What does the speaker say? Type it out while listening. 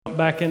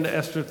Back into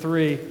Esther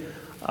 3.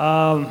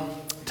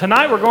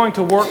 Tonight we're going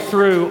to work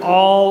through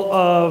all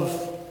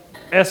of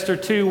Esther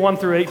 2, 1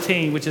 through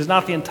 18, which is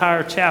not the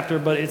entire chapter,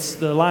 but it's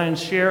the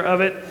lion's share of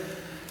it.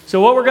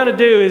 So what we're going to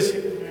do is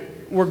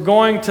I'm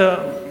going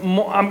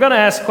to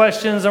ask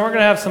questions and we're going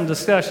to have some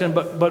discussion,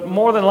 but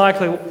more than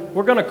likely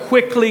we're going to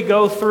quickly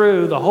go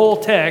through the whole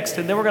text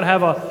and then we're going to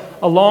have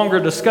a longer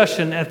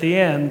discussion at the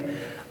end.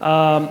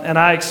 And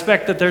I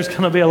expect that there's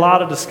going to be a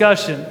lot of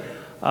discussion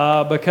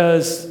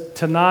because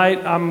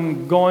tonight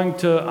I'm going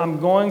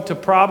to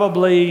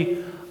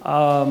probably,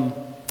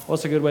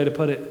 what's a good way to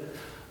put it?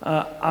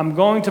 I'm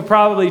going to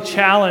probably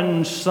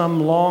challenge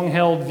some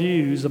long-held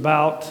views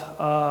about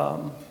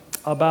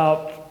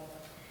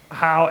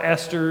how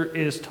Esther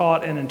is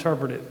taught and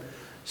interpreted.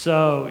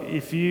 So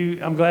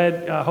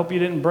I hope you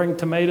didn't bring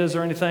tomatoes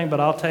or anything, but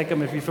I'll take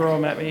them if you throw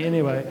them at me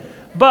anyway.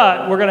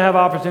 But we're going to have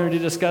opportunity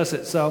to discuss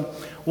it. So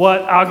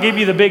I'll give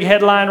you the big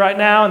headline right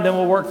now, and then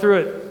we'll work through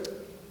it.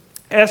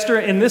 Esther,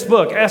 in this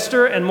book,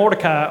 Esther and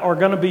Mordecai are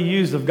going to be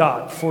used of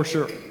God, for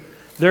sure.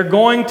 They're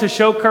going to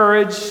show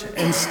courage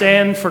and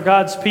stand for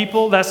God's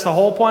people. That's the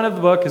whole point of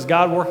the book, is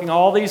God working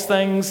all these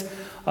things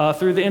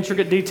through the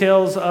intricate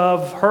details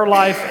of her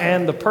life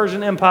and the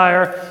Persian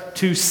Empire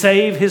to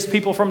save his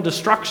people from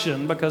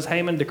destruction, because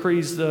Haman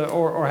decrees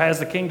or has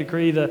the king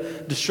decree the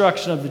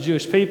destruction of the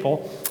Jewish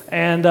people.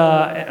 And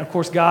of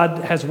course, God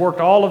has worked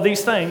all of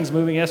these things,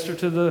 moving Esther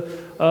to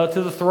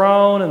the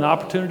throne and the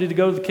opportunity to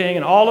go to the king,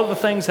 and all of the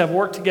things have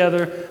worked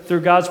together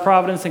through God's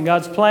providence and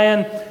God's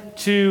plan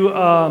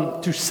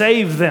to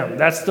save them.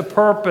 That's the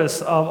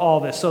purpose of all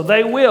this. So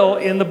they will,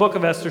 in the book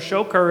of Esther,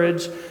 show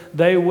courage.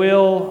 They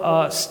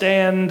will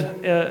stand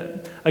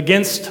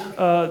against,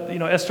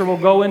 Esther will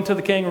go into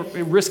the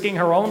king risking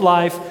her own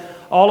life.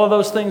 All of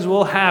those things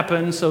will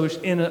happen. So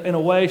in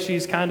a way,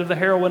 she's kind of the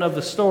heroine of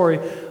the story.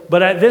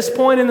 But at this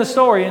point in the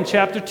story, in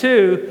chapter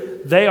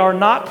 2, they are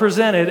not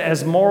presented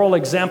as moral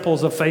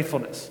examples of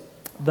faithfulness.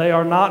 They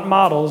are not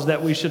models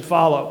that we should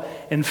follow.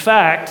 In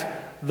fact,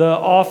 the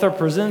author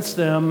presents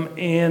them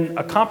in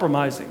a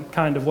compromising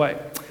kind of way.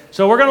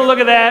 So we're going to look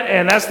at that,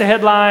 and that's the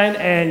headline,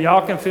 and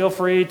y'all can feel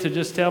free to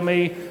just tell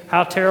me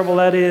how terrible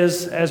that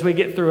is as we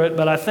get through it.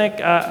 But I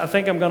think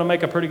I'm going to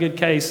make a pretty good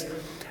case,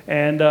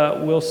 and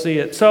we'll see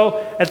it. So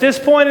at this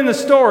point in the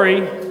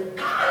story,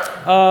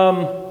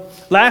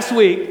 last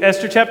week,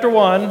 Esther chapter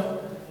 1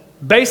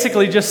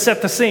 basically just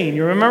set the scene.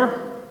 You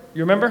remember?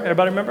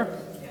 Everybody remember?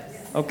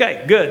 Yes.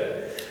 Okay, good.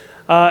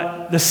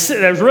 That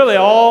was really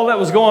all that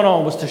was going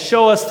on, was to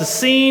show us the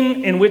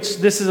scene in which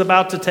this is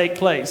about to take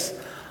place.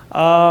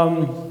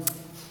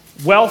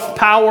 Wealth,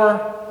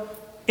 power,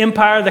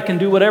 empire that can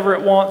do whatever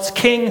it wants,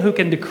 king who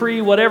can decree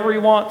whatever he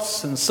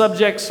wants, and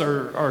subjects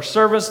are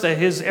serviced at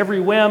his every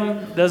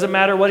whim, doesn't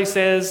matter what he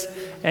says,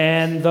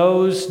 and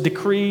those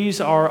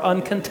decrees are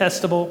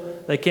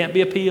uncontestable. They can't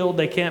be appealed.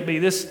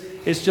 This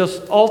is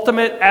just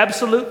ultimate,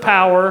 absolute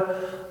power.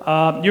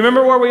 You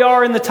remember where we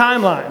are in the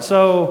timeline.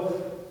 So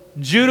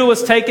Judah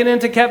was taken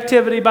into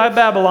captivity by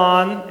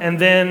Babylon, and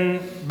then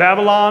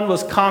Babylon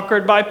was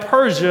conquered by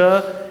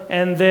Persia,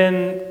 and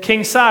then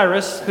King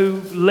Cyrus, who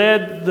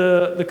led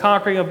the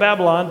conquering of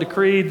Babylon,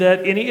 decreed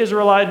that any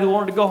Israelite who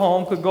wanted to go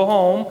home could go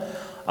home,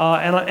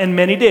 and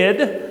many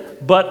did,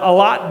 but a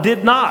lot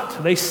did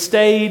not. They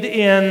stayed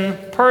in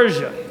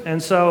Persia.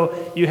 And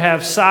so you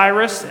have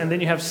Cyrus, and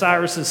then you have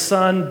Cyrus's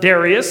son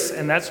Darius,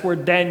 and that's where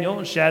Daniel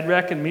and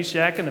Shadrach and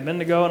Meshach and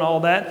Abednego and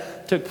all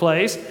that took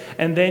place.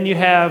 And then you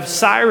have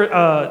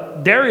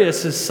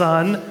Darius's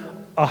son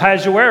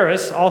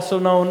Ahasuerus, also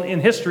known in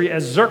history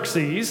as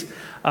Xerxes,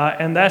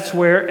 and that's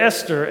where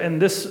Esther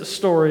and this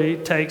story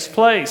takes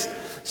place.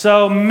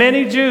 So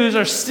many Jews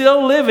are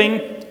still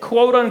living,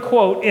 quote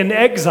unquote, in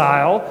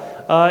exile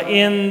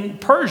in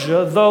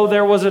Persia, though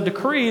there was a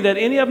decree that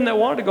any of them that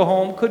wanted to go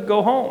home could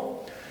go home.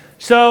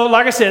 So,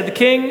 like I said, the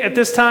king at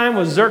this time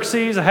was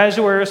Xerxes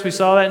Ahasuerus. We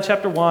saw that in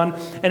chapter 1.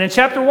 And in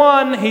chapter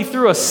 1, he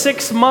threw a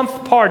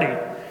 6-month party.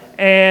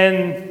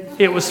 And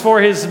it was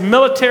for his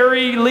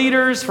military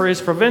leaders, for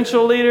his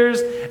provincial leaders.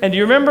 And do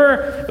you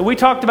remember, we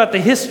talked about the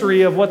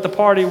history of what the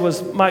party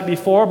might be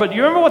for, but do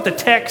you remember what the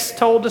text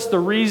told us the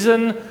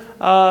reason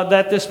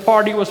that this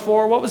party was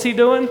for? What was he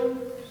doing?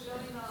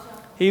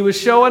 He was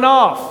showing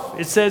off.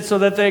 It said so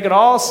that they could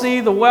all see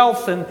the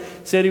wealth, and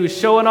it said he was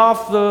showing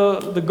off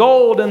the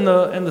gold and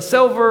the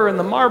silver and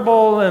the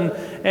marble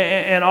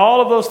and all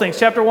of those things.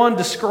 Chapter 1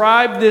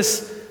 described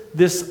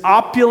this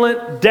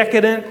opulent,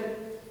 decadent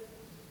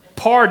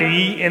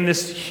party in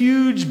this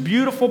huge,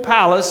 beautiful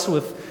palace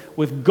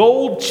with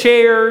gold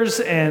chairs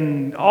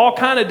and all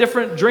kind of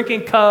different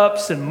drinking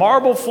cups and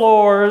marble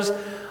floors,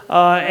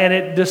 and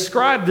it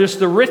described just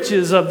the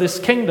riches of this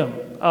kingdom.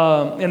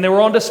 And they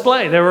were on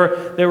display. They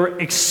were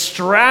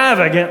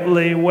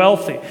extravagantly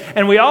wealthy.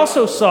 And we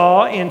also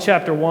saw in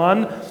chapter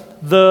 1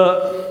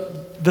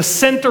 the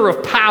center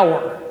of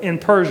power in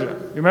Persia.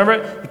 You remember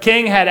it? The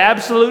king had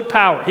absolute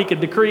power. He could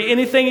decree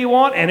anything he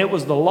wanted, and it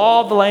was the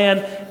law of the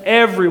land,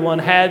 everyone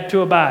had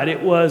to abide.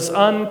 It was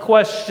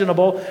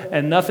unquestionable,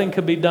 and nothing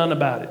could be done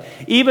about it.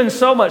 Even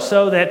so much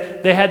so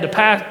that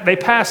they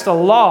passed a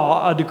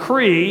law, a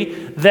decree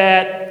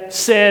that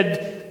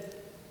said,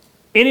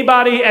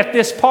 anybody at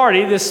this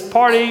party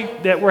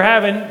that we're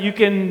having, you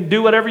can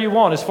do whatever you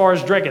want as far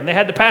as drinking. They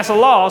had to pass a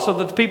law so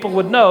that the people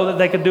would know that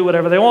they could do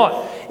whatever they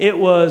want. It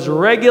was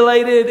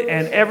regulated,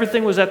 and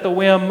everything was at the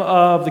whim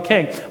of the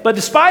king. But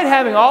despite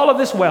having all of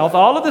this wealth,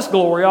 all of this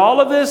glory, all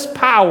of this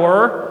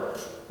power,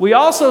 we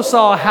also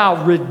saw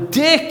how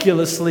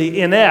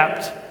ridiculously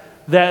inept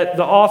that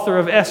the author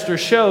of Esther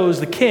shows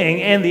the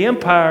king and the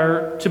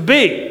empire to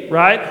be,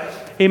 right?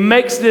 He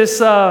makes this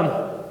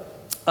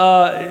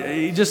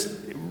just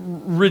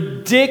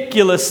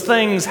ridiculous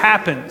things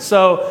happen.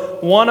 So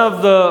one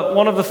of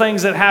the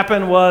things that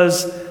happened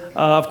was,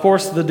 of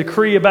course, the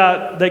decree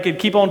about they could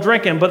keep on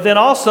drinking. But then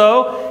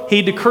also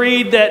he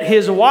decreed that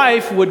his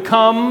wife would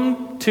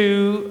come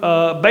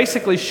to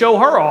basically show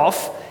her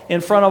off in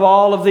front of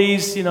all of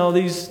these,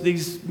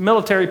 these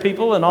military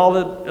people and all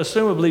the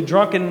assumably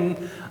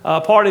drunken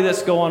party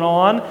that's going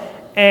on.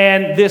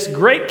 And this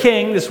great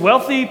king, this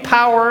wealthy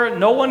power,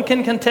 no one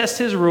can contest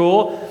his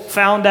rule,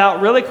 found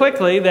out really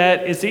quickly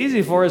that it's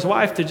easy for his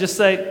wife to just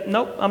say,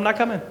 nope, I'm not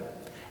coming.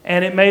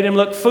 And it made him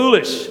look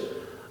foolish.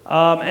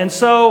 And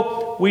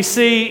so we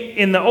see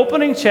in the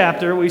opening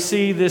chapter, we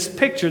see this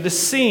picture,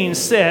 this scene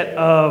set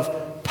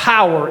of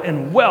power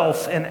and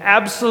wealth and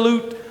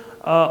absolute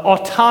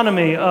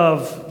autonomy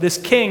of this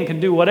king can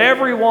do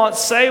whatever he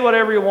wants, say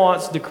whatever he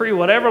wants, decree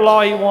whatever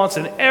law he wants,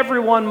 and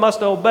everyone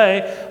must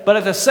obey. But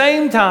at the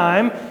same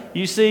time,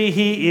 you see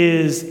he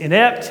is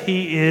inept,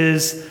 he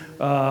is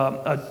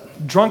a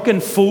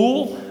drunken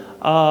fool,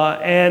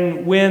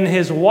 and when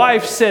his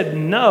wife said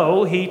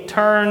no, he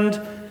turned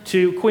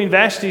to Queen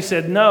Vashti,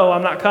 said, no,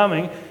 I'm not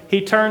coming.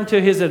 He turned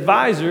to his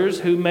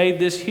advisors who made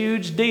this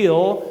huge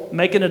deal,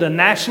 making it a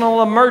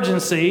national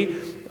emergency.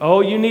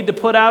 Oh, you need to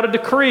put out a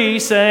decree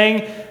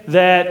saying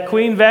that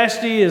Queen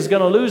Vashti is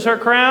going to lose her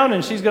crown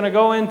and she's going to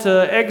go into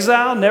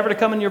exile, never to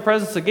come in your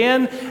presence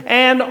again.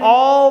 And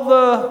all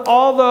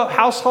the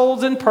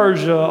households in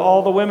Persia,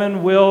 all the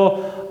women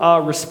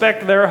will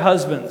respect their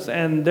husbands.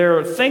 And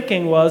their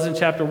thinking was in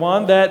chapter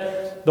 1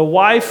 that the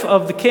wife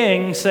of the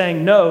king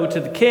saying no to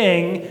the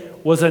king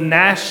was a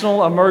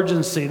national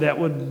emergency that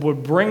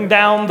would bring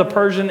down the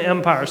Persian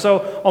Empire.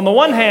 So on the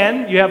one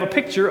hand, you have a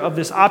picture of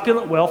this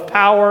opulent wealth,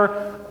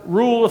 power,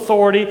 rule,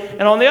 authority,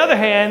 and on the other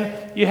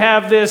hand, you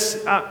have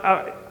this.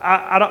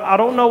 I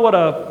don't know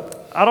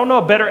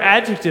a better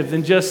adjective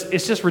than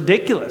it's just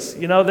ridiculous.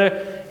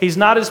 He's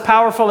not as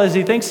powerful as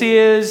he thinks he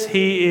is.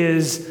 He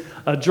is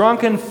a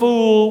drunken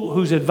fool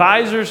whose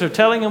advisors are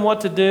telling him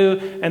what to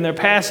do, and they're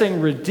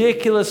passing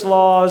ridiculous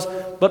laws.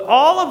 But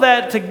all of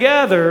that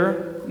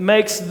together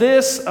makes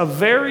this a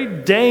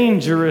very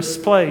dangerous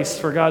place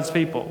for God's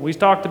people. We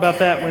talked about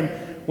that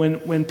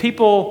when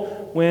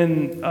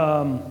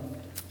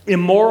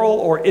immoral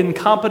or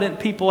incompetent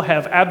people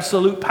have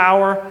absolute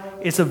power,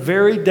 it's a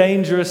very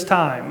dangerous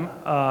time,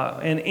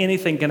 and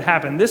anything can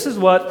happen. This is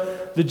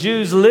what the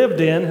Jews lived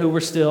in who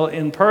were still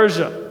in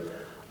Persia.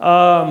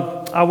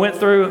 I went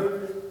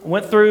through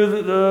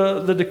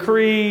the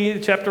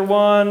decree, chapter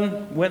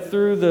 1, went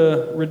through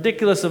the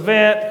ridiculous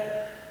event,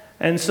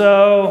 and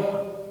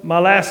so my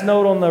last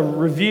note on the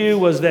review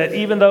was that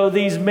even though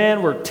these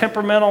men were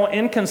temperamental,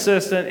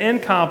 inconsistent,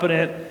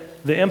 incompetent,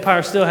 the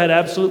empire still had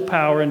absolute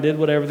power and did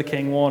whatever the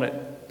king wanted.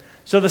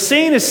 So the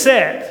scene is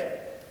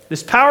set.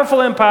 This powerful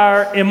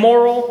empire,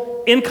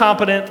 immoral,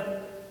 incompetent,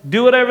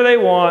 do whatever they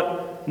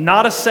want,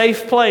 not a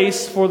safe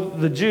place for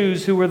the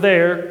Jews who were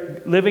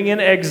there living in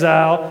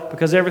exile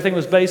because everything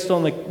was based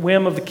on the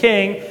whim of the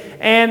king.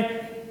 And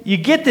you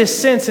get this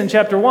sense in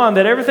chapter 1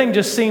 that everything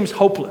just seems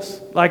hopeless.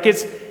 Like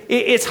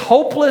it's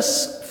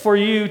hopeless for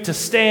you to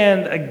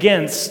stand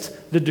against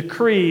the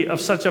decree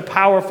of such a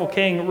powerful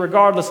king,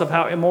 regardless of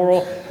how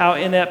immoral, how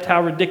inept,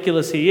 how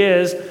ridiculous he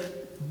is.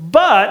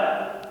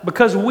 But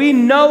because we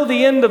know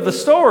the end of the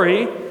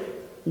story,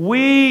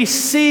 we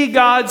see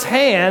God's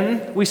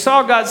hand. We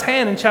saw God's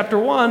hand in chapter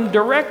 1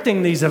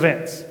 directing these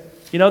events.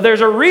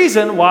 There's a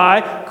reason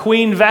why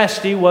Queen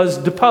Vashti was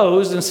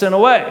deposed and sent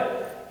away,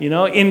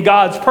 in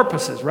God's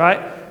purposes,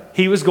 right?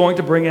 He was going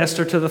to bring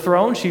Esther to the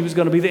throne. She was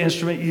going to be the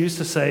instrument used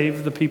to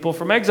save the people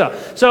from exile.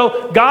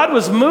 So God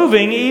was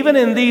moving even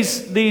in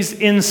these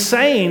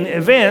insane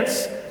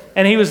events,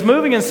 and he was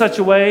moving in such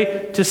a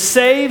way to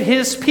save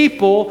his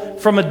people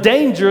from a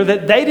danger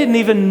that they didn't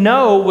even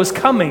know was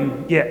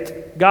coming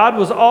yet. God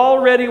was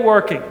already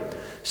working.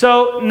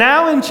 So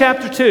now in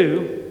chapter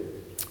 2,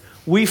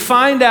 we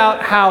find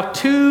out how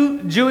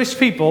two Jewish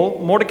people,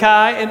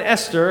 Mordecai and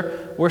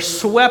Esther, were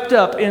swept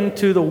up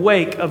into the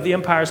wake of the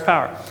empire's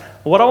power.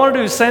 What I want to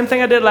do is the same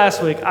thing I did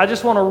last week. I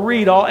just want to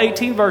read all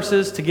 18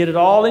 verses to get it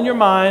all in your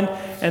mind,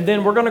 and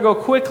then we're going to go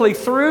quickly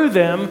through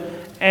them,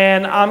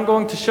 and I'm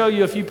going to show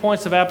you a few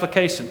points of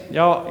application.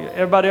 Y'all,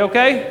 everybody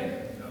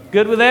okay?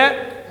 Good with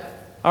that?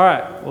 All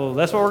right, well,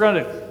 that's what we're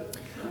going to do.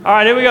 All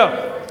right, here we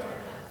go.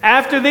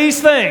 After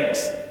these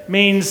things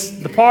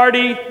means the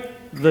party,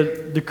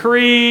 the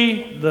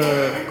decree,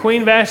 the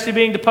Queen Vashti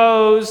being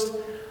deposed.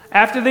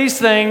 After these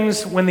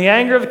things, when the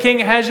anger of the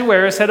king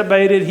Ahasuerus had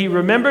abated, he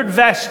remembered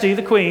Vashti,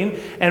 the queen,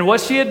 and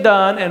what she had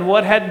done and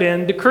what had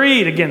been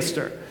decreed against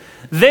her.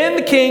 Then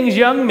the king's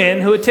young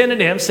men who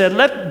attended him said,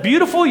 "Let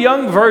beautiful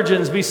young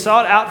virgins be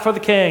sought out for the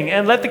king,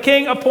 and let the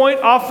king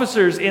appoint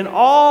officers in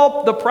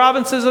all the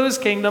provinces of his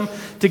kingdom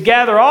to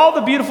gather all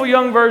the beautiful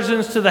young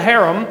virgins to the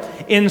harem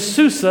in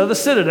Susa, the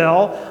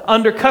citadel,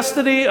 under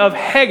custody of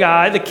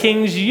Hegai, the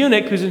king's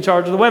eunuch who's in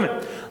charge of the women.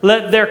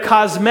 Let their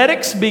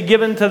cosmetics be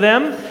given to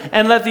them,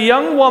 and let the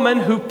young woman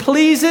who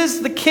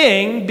pleases the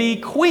king be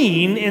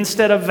queen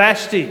instead of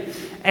Vashti."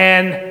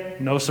 And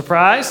no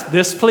surprise,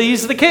 this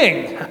pleased the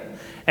king.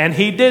 And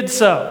he did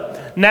so.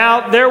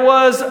 Now, there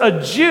was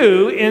a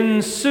Jew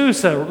in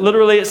Susa.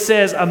 Literally, it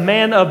says a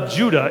man of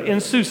Judah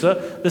in Susa,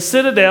 the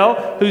citadel,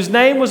 whose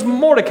name was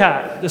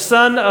Mordecai, the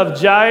son of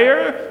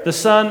Jair, the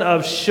son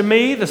of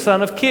Shimei, the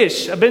son of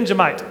Kish, a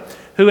Benjamite,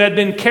 who had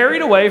been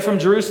carried away from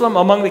Jerusalem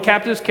among the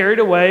captives carried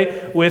away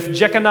with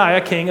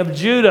Jeconiah, king of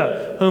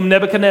Judah, whom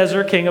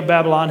Nebuchadnezzar, king of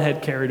Babylon,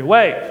 had carried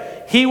away.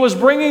 He was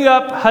bringing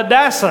up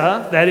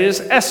Hadassah, that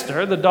is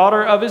Esther, the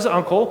daughter of his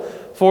uncle,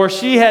 for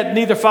she had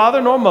neither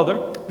father nor mother.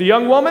 The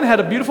young woman had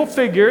a beautiful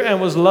figure and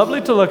was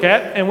lovely to look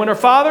at. And when her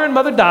father and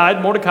mother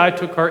died, Mordecai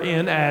took her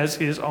in as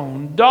his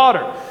own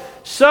daughter.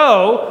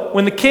 So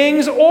when the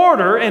king's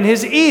order and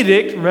his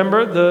edict,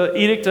 remember the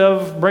edict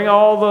of bring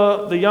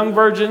all the young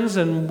virgins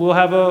and we'll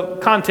have a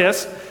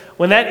contest.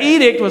 When that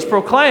edict was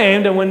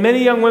proclaimed, and when many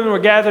young women were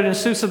gathered in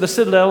Susa the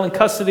citadel in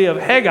custody of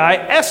Hegai,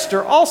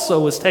 Esther also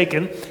was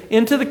taken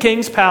into the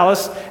king's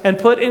palace and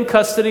put in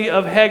custody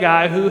of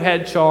Hegai, who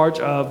had charge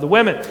of the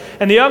women.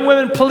 And the young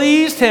woman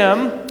pleased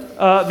him.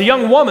 The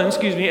young woman,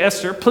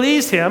 Esther,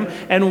 pleased him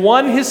and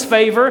won his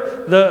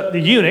favor, the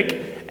eunuch.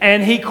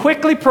 And he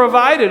quickly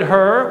provided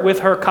her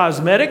with her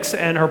cosmetics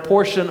and her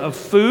portion of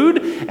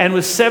food, and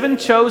with 7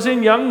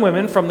 chosen young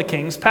women from the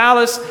king's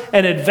palace,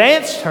 and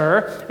advanced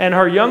her and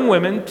her young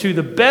women to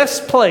the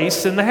best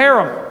place in the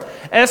harem.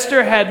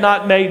 Esther had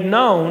not made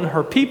known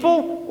her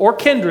people or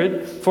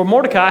kindred, for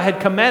Mordecai had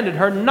commanded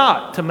her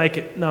not to make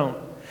it known.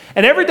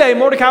 And every day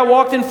Mordecai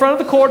walked in front of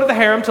the court of the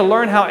harem to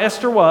learn how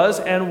Esther was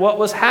and what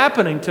was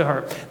happening to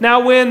her. Now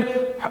when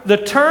the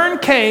turn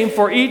came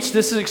for each,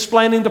 this is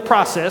explaining the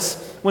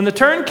process, when the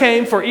turn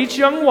came for each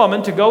young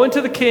woman to go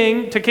into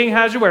King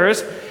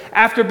Ahasuerus,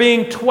 after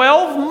being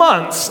 12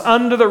 months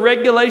under the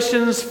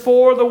regulations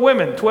for the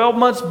women, 12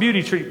 months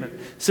beauty treatment,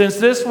 since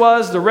this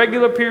was the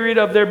regular period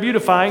of their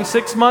beautifying,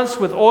 6 months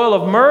with oil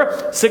of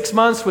myrrh, 6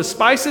 months with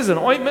spices and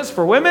ointments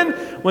for women.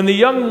 When the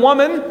young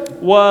woman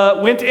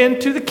went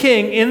into the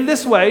king in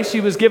this way,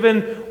 she was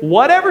given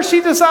whatever she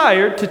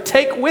desired to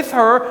take with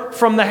her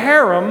from the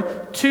harem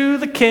to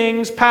the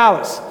king's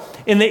palace.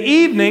 In the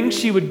evening,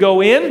 she would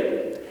go in,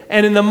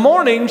 and in the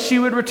morning, she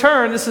would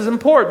return, this is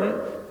important,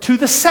 to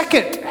the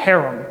second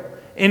harem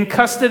in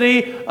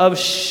custody of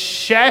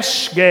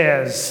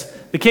Shashgaz,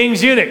 the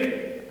king's eunuch.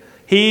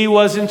 He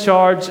was in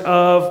charge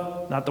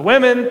of not the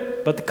women,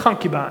 but the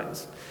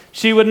concubines.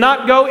 She would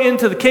not go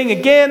into the king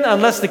again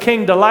unless the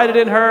king delighted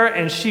in her,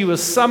 and she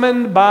was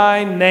summoned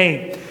by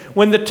name.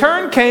 When the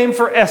turn came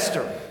for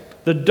Esther,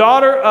 the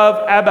daughter of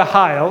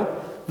Abihail,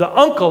 the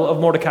uncle of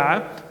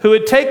Mordecai, who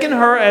had taken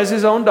her as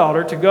his own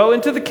daughter to go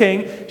into the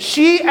king,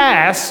 she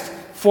asked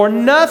for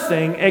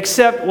nothing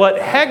except what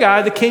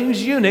Hegai, the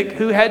king's eunuch,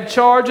 who had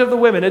charge of the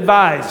women,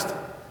 advised.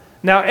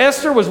 Now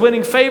Esther was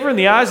winning favor in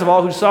the eyes of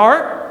all who saw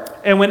her.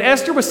 And when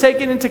Esther was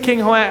taken into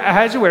King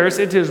Ahasuerus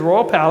into his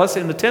royal palace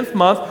in the 10th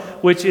month,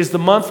 which is the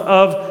month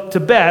of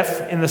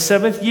Tebeth, in the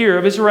 7th year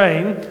of his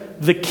reign,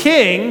 the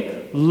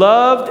king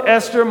loved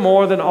Esther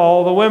more than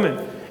all the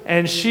women.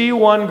 And she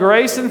won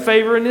grace and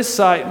favor in his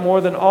sight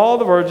more than all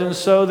the virgins,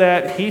 so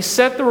that he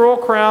set the royal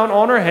crown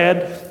on her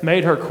head,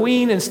 made her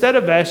queen instead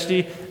of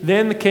Vashti.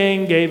 Then the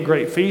king gave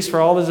great feast for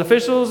all his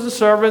officials and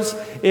servants.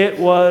 It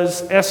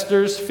was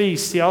Esther's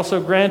feast. He also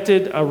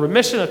granted a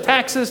remission of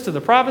taxes to the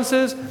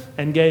provinces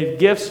and gave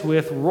gifts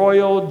with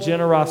royal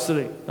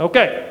generosity.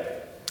 Okay,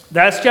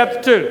 that's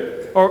chapter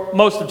 2, or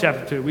most of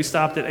chapter 2. We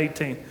stopped at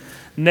 18.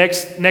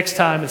 Next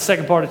time, the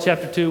second part of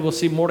chapter 2, we'll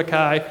see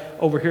Mordecai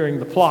overhearing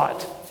the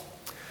plot.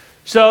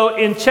 So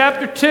in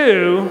chapter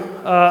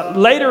 2,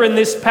 later in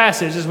this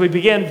passage, as we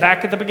begin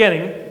back at the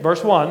beginning,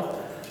 verse 1,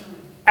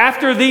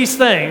 after these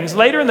things,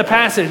 later in the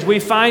passage, we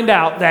find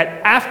out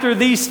that after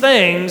these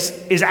things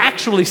is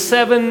actually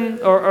 7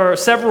 or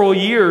several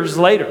years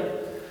later.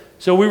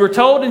 So we were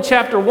told in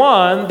chapter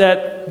 1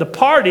 that the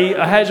party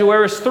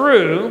Ahasuerus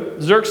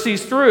threw,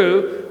 Xerxes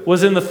threw,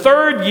 was in the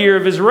 3rd year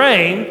of his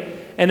reign.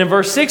 And in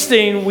verse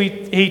 16,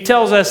 he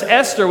tells us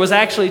Esther was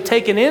actually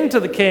taken into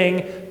the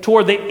king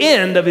toward the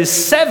end of his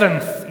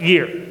 7th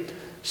year.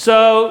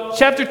 So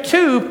chapter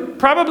 2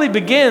 probably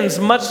begins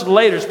much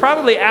later. It's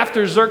probably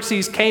after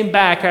Xerxes came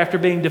back after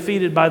being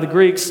defeated by the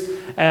Greeks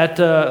at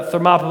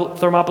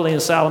Thermopylae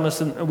and Salamis,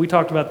 and we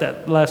talked about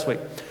that last week.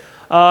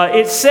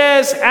 It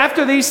says,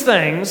 after these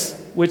things,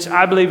 which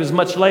I believe is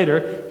much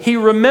later, he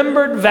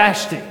remembered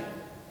Vashti.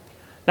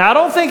 Now, I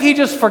don't think he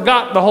just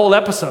forgot the whole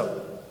episode.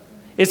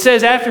 It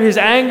says after his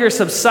anger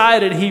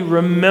subsided, he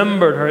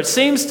remembered her. It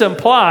seems to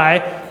imply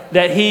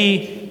that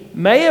he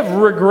may have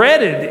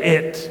regretted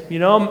it,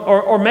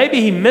 or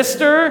maybe he missed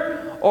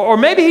her, or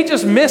maybe he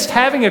just missed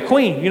having a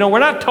queen. We're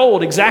not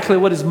told exactly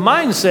what his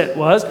mindset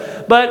was,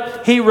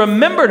 but he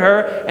remembered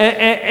her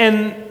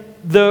and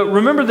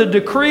remember the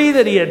decree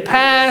that he had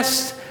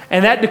passed,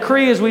 and that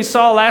decree, as we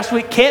saw last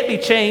week, can't be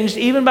changed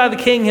even by the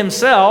king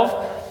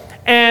himself.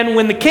 And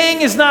when the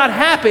king is not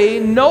happy,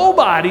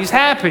 nobody's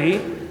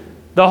happy.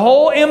 The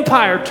whole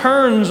empire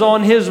turns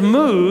on his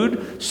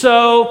mood.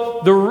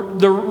 So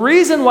the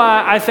reason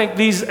why I think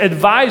these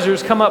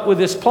advisors come up with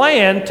this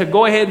plan to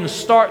go ahead and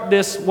start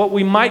this, what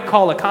we might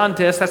call a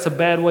contest, that's a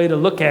bad way to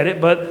look at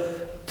it, but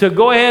to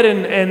go ahead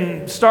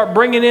and start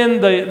bringing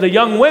in the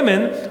young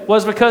women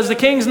was because the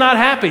king's not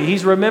happy.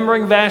 He's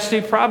remembering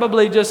Vashti,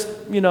 probably just,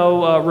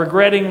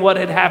 regretting what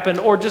had happened,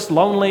 or just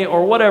lonely,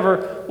 or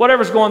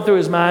whatever's going through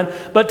his mind.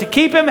 But to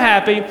keep him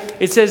happy,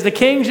 it says the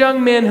king's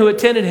young men who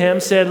attended him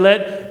said,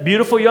 "Let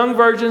beautiful young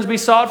virgins be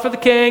sought for the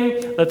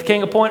king. Let the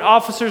king appoint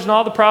officers in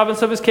all the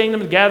province of his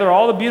kingdom to gather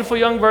all the beautiful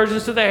young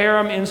virgins to the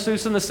harem in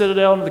Susa in the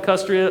citadel under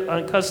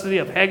the custody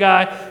of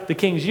Haggai, the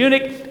king's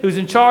eunuch, who's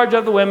in charge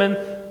of the women.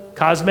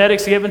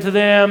 Cosmetics given to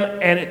them,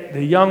 and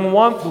the young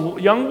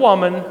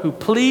woman who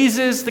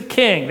pleases the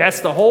king."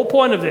 That's the whole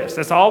point of this.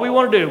 That's all we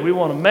want to do. We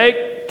want to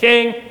make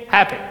king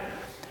happy.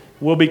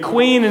 Will be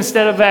queen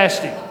instead of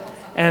Vashti.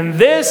 And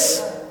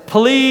this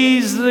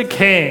pleased the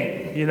king,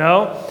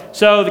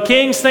 So the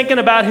king's thinking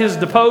about his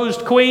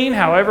deposed queen,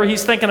 however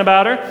he's thinking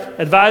about her.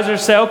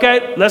 Advisors say,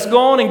 okay, let's go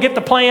on and get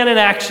the plan in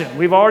action.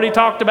 We've already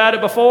talked about it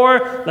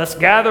before. Let's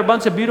gather a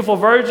bunch of beautiful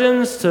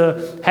virgins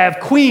to have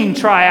queen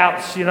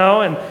tryouts,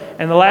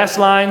 and the last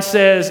line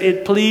says,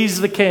 it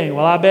pleased the king.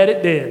 Well, I bet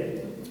it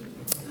did.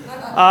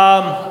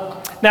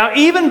 Now,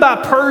 even by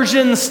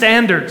Persian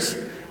standards,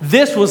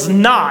 this was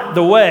not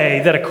the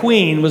way that a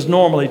queen was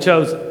normally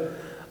chosen.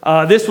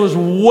 This was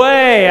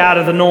way out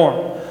of the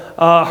norm.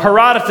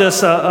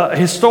 Herodotus, a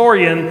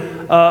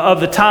historian of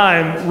the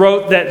time,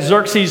 wrote that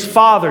Xerxes'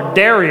 father,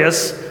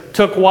 Darius,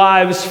 took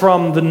wives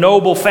from the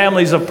noble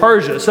families of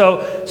Persia.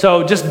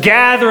 So just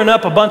gathering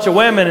up a bunch of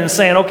women and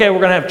saying, okay, we're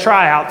going to have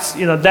tryouts,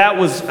 that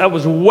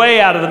was way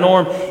out of the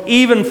norm,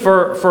 even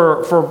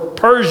for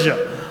Persia,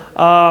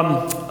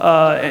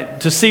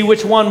 to see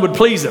which one would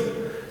please him.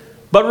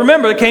 But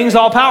remember, the king's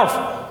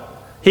all-powerful.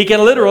 He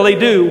can literally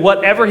do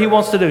whatever he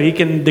wants to do. He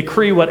can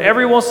decree whatever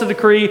he wants to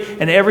decree,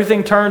 and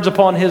everything turns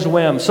upon his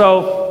whim.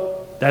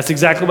 So that's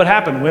exactly what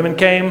happened. Women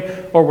came,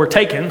 or were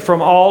taken from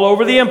all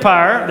over the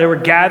empire. They were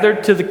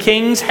gathered to the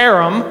king's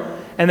harem,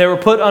 and they were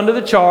put under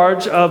the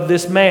charge of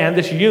this man,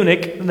 this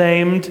eunuch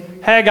named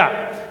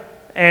Haggai.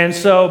 And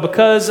so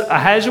because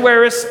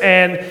Ahasuerus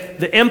and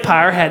the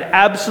empire had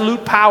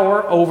absolute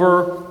power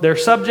over their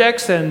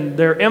subjects and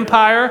their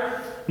empire,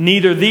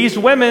 neither these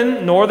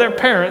women nor their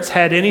parents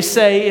had any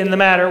say in the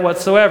matter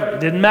whatsoever. It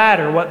didn't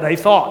matter what they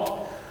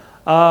thought.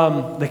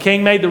 The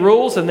king made the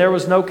rules, and there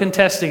was no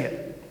contesting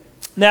it.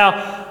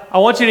 Now, I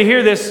want you to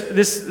hear this.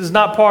 This is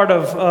not part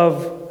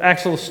of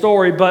actual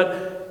story,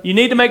 but you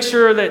need to make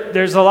sure that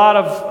there's a lot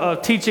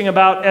of teaching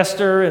about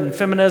Esther and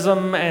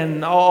feminism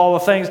and all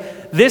the things.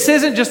 This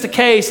isn't just a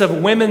case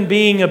of women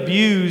being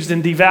abused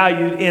and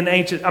devalued in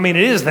ancient... it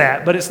is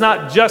that, but it's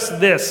not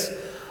just this.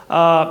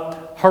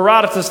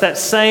 Herodotus, that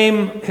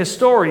same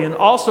historian,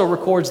 also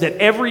records that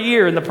every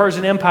year in the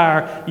Persian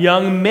Empire,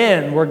 young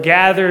men were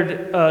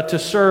gathered to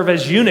serve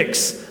as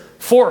eunuchs,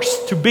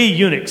 forced to be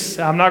eunuchs.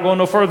 I'm not going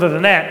no further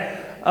than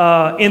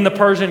that, in the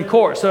Persian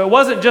court. So it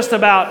wasn't just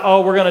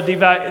about, we're going to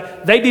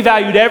devalue. They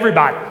devalued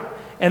everybody.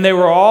 And they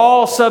were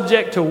all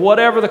subject to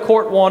whatever the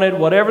court wanted,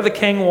 whatever the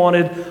king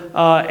wanted,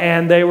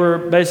 and they were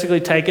basically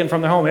taken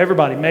from their home.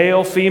 Everybody,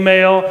 male,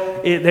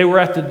 female, they were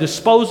at the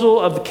disposal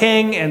of the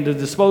king and the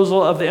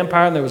disposal of the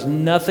empire, and there was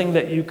nothing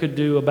that you could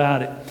do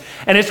about it.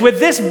 And it's with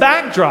this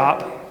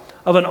backdrop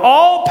of an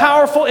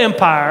all-powerful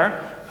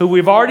empire, who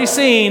we've already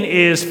seen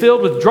is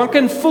filled with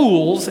drunken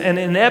fools and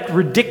inept,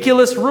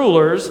 ridiculous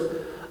rulers,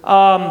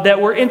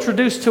 that we're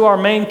introduced to our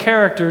main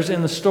characters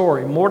in the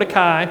story,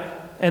 Mordecai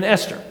and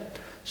Esther.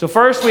 So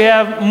first we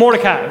have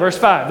Mordecai, verse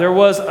 5. There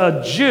was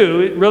a Jew,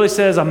 it really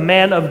says a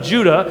man of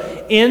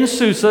Judah, in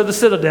Susa, the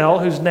citadel,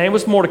 whose name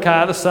was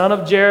Mordecai, the son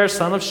of Jair,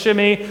 son of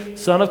Shimei,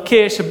 son of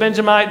Kish, a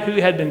Benjamite, who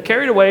had been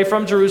carried away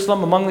from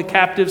Jerusalem among the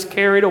captives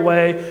carried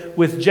away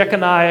with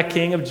Jeconiah,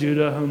 king of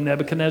Judah, whom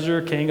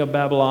Nebuchadnezzar, king of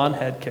Babylon,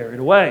 had carried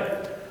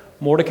away.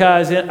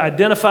 Mordecai is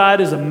identified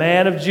as a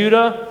man of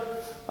Judah.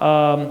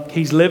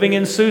 He's living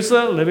in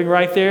Susa, living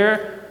right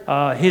there.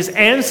 His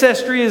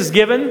ancestry is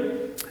given.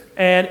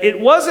 And it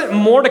wasn't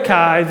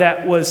Mordecai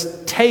that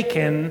was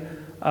taken,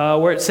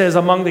 where it says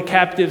among the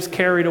captives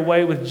carried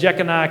away with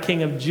Jeconiah,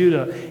 king of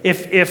Judah.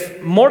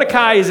 If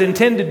Mordecai is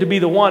intended to be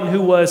the one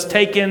who was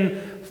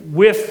taken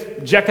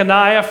with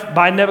Jeconiah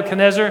by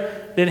Nebuchadnezzar,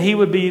 then he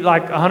would be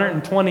like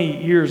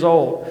 120 years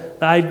old.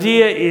 The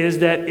idea is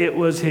that it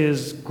was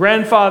his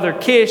grandfather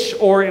Kish,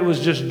 or it was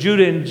just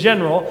Judah in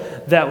general,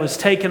 that was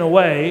taken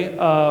away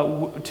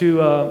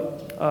to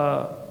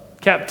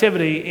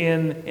captivity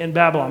in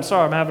Babylon. I'm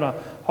sorry, I'm having a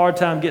hard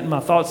time getting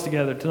my thoughts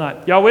together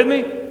tonight. Y'all with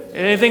me?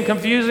 Anything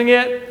confusing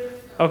yet?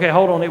 Okay,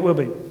 hold on, it will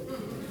be.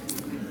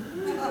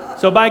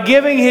 So by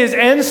giving his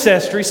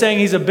ancestry, saying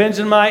he's a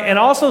Benjamite, and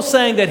also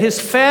saying that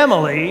his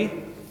family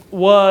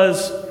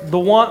was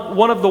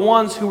one of the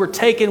ones who were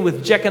taken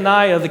with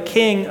Jeconiah, the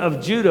king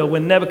of Judah,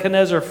 when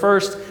Nebuchadnezzar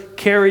first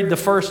carried the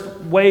first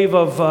wave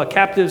of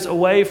captives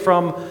away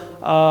from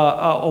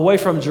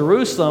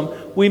Jerusalem,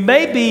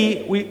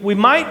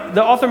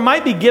 the author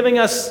might be giving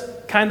us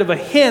kind of a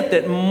hint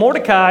that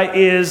Mordecai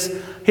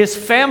his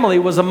family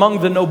was among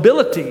the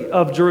nobility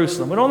of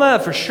Jerusalem. We don't know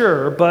that for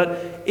sure,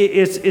 but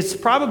it's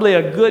probably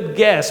a good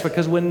guess,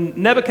 because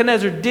when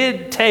Nebuchadnezzar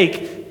did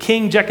take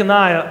King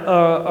Jeconiah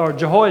or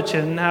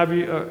Jehoiachin,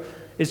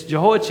 it's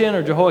Jehoiachin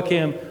or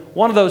Jehoiakim,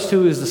 one of those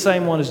two is the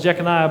same one as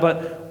Jeconiah,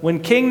 but when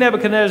King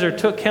Nebuchadnezzar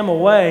took him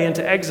away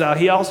into exile,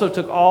 he also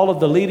took all of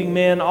the leading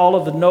men, all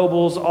of the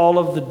nobles, all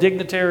of the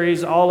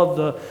dignitaries, all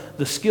of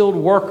the skilled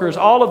workers,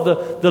 all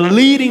of the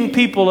leading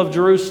people of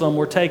Jerusalem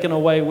were taken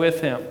away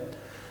with him.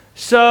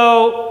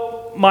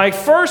 So my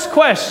first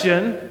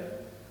question,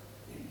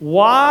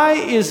 why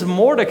is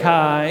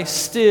Mordecai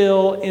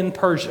still in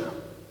Persia?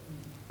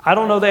 I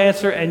don't know the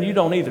answer, and you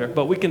don't either,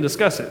 but we can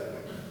discuss it.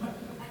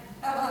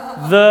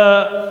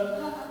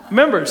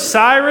 Remember,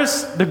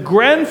 Cyrus, the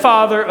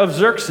grandfather of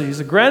Xerxes,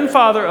 the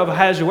grandfather of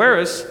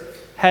Ahasuerus,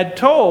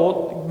 had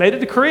made a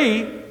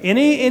decree,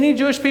 any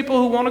Jewish people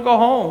who want to go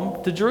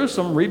home to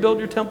Jerusalem, rebuild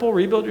your temple,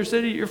 rebuild your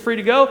city, you're free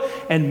to go.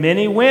 And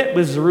many went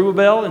with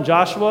Zerubbabel and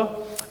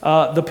Joshua.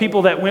 The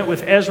people that went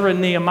with Ezra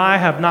and Nehemiah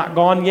have not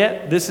gone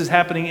yet. This is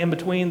happening in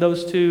between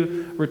those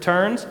two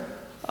returns.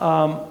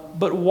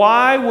 But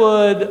why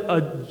would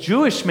a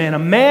Jewish man, a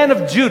man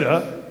of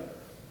Judah,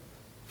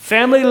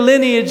 family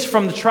lineage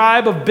from the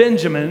tribe of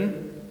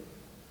Benjamin,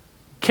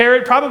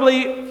 carried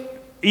probably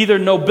either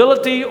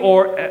nobility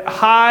or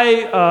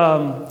high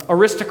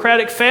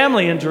aristocratic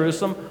family in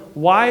Jerusalem,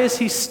 why is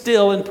he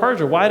still in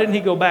Persia? Why didn't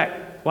he go back?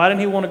 Why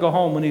didn't he want to go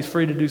home when he's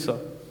free to do so?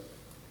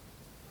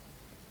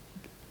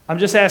 I'm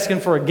just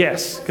asking for a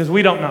guess, because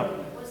we don't know.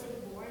 Was he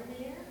born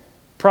there?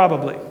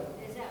 Probably. Is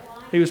that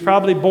why? He was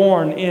probably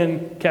born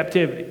in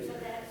captivity.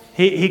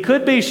 He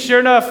could be, sure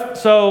enough.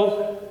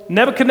 So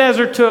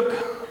Nebuchadnezzar took,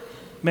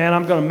 man,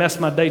 I'm going to mess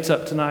my dates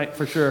up tonight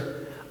for sure.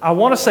 I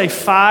want to say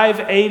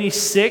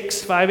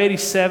 586,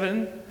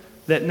 587,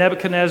 that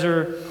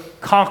Nebuchadnezzar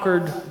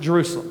conquered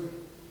Jerusalem.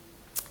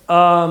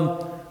 I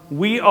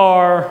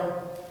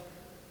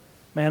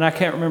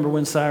can't remember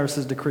when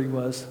Cyrus's decree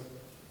was.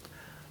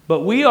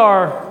 But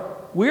we're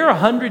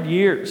 100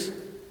 years.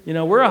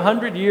 We're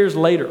 100 years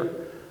later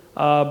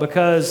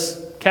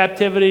because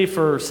captivity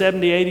for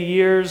 70, 80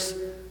 years,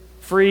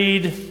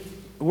 freed.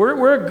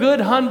 We're a good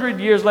 100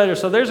 years later.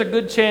 So there's a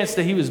good chance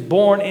that he was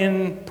born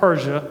in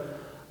Persia.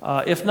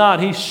 If not,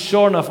 he's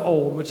sure enough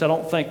old, which I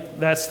don't think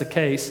that's the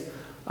case.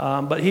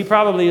 But he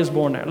probably is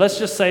born there. Let's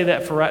just say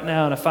that for right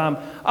now. And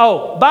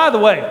by the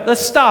way,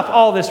 let's stop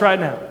all this right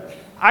now.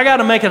 I got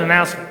to make an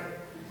announcement.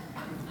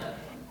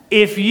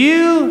 If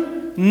you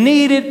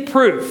needed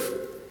proof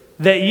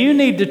that you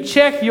need to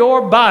check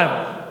your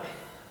Bible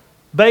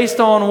based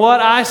on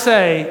what I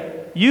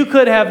say, you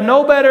could have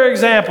no better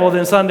example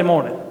than Sunday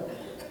morning.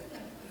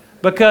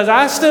 Because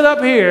I stood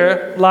up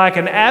here like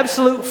an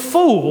absolute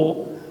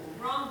fool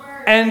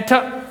and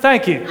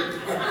thank you.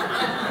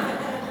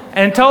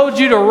 And told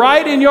you to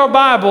write in your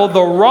Bible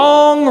the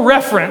wrong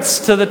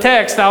reference to the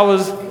text.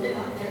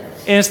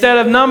 Instead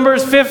of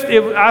Numbers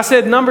 15, I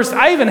said Numbers,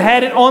 I even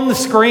had it on the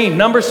screen,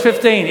 Numbers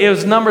 15. It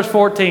was Numbers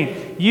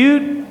 14.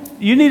 You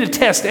need to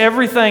test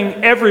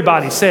everything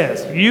everybody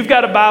says. You've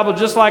got a Bible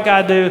just like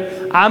I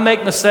do. I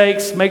make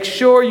mistakes. Make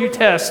sure you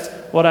test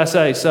what I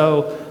say.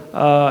 So,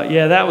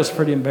 that was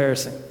pretty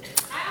embarrassing.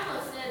 I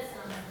almost said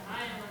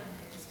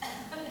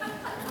something.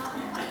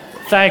 I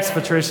am. Thanks,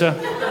 Patricia.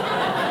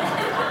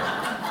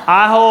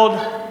 I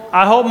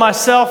hold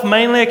myself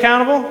mainly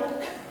accountable,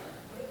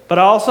 but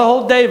I also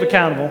hold Dave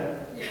accountable.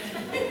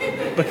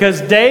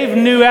 Because Dave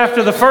knew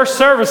after the first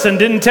service and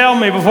didn't tell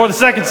me before the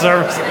second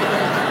service.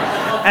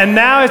 And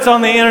now it's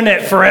on the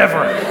internet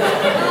forever.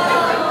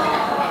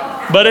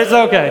 But it's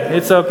okay.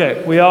 It's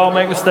okay. We all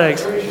make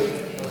mistakes.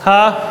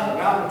 Huh?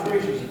 Now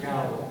Patricia's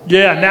accountable.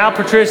 Yeah, now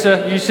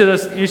Patricia, you should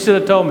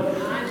have told me.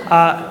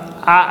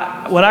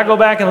 When I go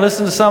back and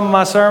listen to some of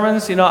my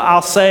sermons,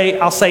 I'll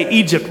say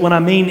Egypt when I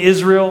mean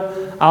Israel.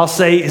 I'll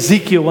say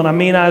Ezekiel when I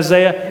mean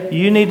Isaiah.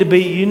 You need to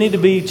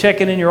be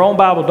checking in your own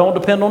Bible. Don't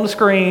depend on the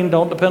screen.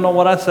 Don't depend on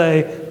what I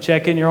say.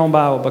 Check in your own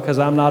Bible because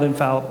I'm not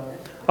infallible.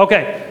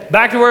 Okay,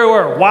 back to where we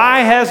were. Why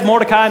has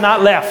Mordecai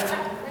not left?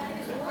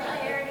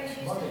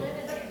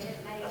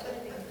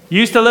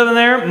 Used to living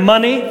there.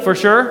 Money, for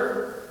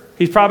sure.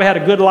 He's probably had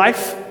a good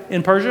life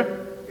in Persia.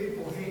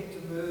 People hate to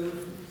move.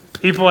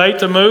 People hate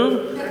to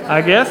move,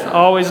 I guess.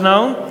 Always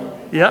known.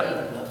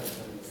 Yep.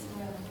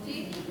 Do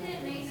you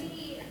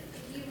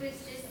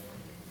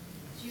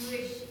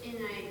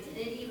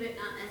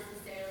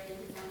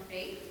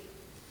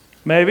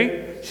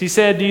Maybe. She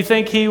said, do you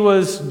think he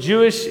was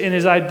Jewish in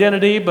his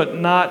identity, but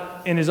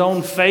not in his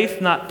own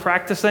faith, not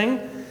practicing?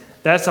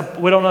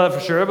 We don't know that for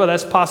sure, but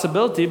that's a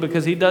possibility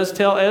because he does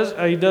tell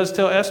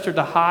Esther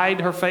to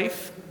hide her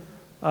faith.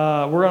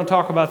 We're going to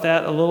talk about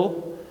that a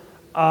little.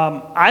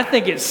 I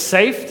think it's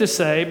safe to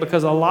say,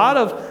 because a lot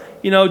of,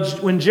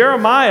 when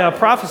Jeremiah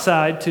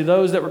prophesied to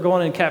those that were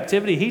going in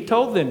captivity, he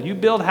told them, you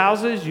build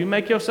houses, you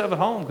make yourself at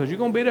home, because you're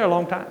going to be there a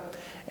long time.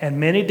 And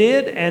many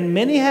did, and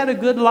many had a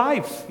good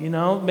life.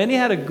 Many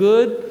had a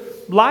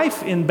good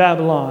life in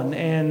Babylon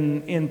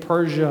and in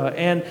Persia.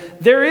 And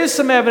there is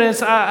some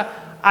evidence.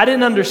 I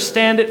didn't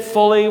understand it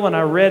fully when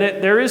I read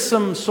it. There is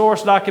some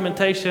source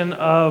documentation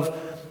of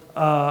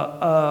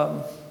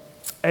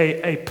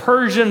a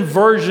Persian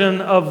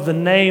version of the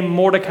name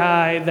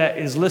Mordecai that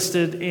is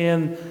listed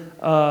in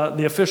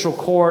the official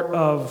court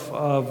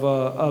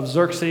of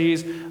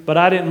Xerxes, but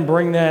I didn't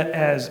bring that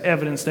as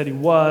evidence that he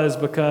was,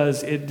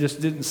 because it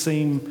just didn't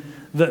seem,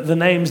 the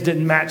names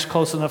didn't match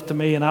close enough to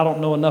me, and I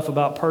don't know enough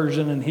about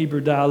Persian and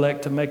Hebrew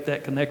dialect to make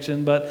that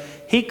connection. But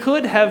he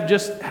could have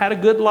just had a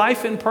good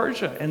life in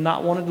Persia and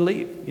not wanted to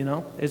leave.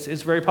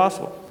 It's very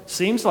possible.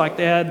 Seems like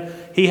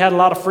he had a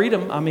lot of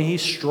freedom. I mean,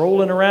 he's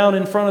strolling around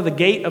in front of the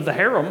gate of the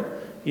harem.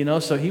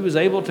 So he was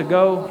able to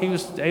go. He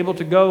was able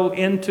to go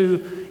into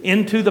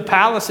the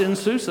palace in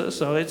Susa.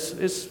 So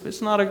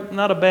it's not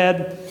a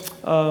bad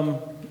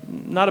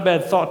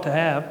thought to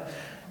have.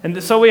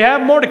 And so we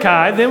have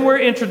Mordecai. Then we're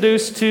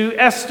introduced to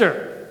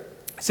Esther.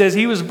 It says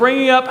he was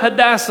bringing up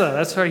Hadassah.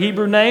 That's her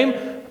Hebrew name.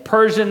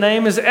 Persian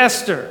name is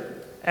Esther.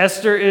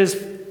 Esther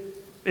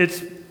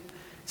it's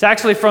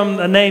actually from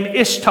the name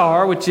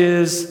Ishtar, which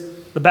is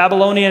the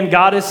Babylonian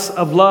goddess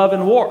of love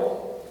and war.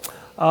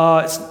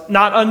 It's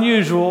not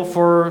unusual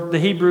for the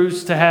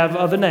Hebrews to have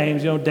other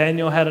names.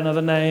 Daniel had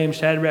another name,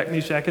 Shadrach,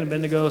 Meshach, and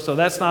Abednego, so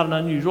that's not an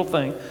unusual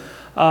thing.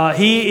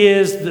 She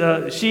is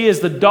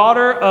the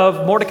daughter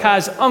of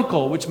Mordecai's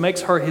uncle, which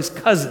makes her his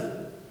cousin.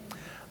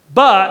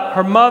 But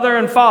her mother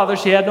and father,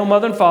 she had no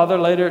mother and father.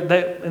 Later,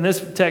 in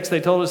this text,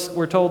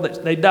 we're told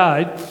that they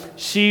died.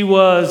 She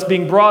was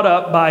being brought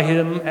up by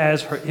him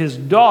as his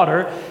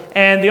daughter.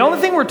 And the only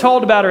thing we're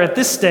told about her at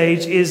this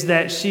stage is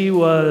that she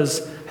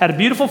had a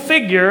beautiful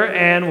figure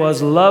and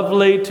was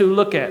lovely to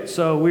look at.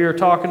 So we are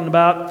talking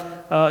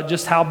about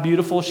just how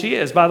beautiful she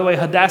is. By the way,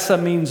 Hadassah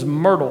means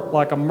myrtle,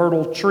 like a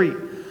myrtle tree.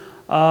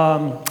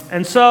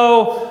 And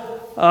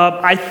so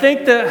I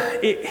think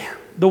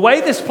the way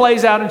this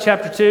plays out in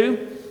chapter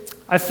 2,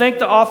 I think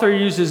the author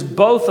uses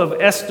both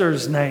of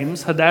Esther's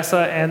names,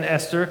 Hadassah and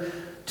Esther,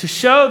 to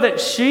show that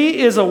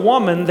she is a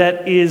woman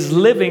that is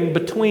living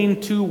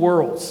between two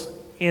worlds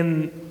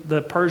in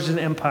the Persian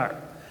Empire.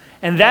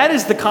 And that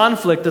is the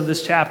conflict of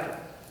this chapter.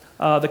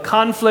 The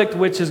conflict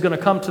which is going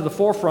to come to the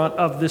forefront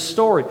of this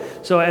story.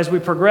 So as we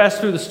progress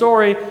through the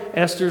story,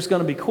 Esther's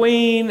going to be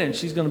queen, and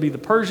she's going to be the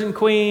Persian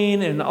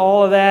queen, and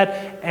all of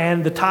that.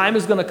 And the time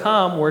is going to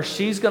come where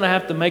she's going to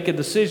have to make a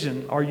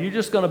decision. Are you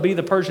just going to be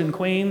the Persian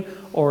queen,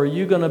 or are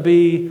you going to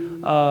be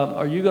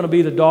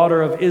the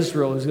daughter of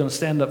Israel who's going to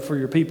stand up for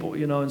your people?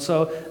 And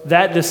so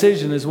that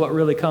decision is what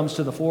really comes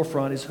to the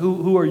forefront: is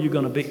who are you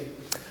going to be?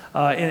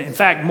 In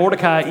fact,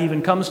 Mordecai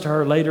even comes to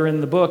her later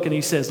in the book, and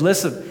he says,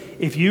 listen,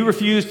 if you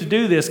refuse to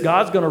do this,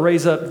 God's going to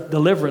raise up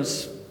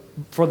deliverance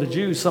for the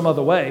Jews some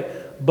other way,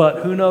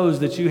 but who knows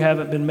that you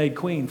haven't been made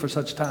queen for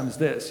such a time as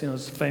this.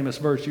 It's a famous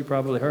verse you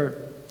probably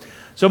heard.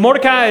 So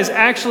Mordecai is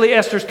actually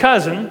Esther's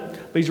cousin,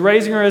 but he's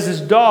raising her as his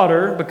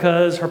daughter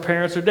because her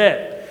parents are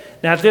dead.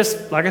 Now,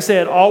 like I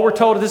said, all we're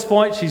told at this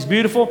point, she's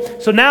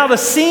beautiful. So now the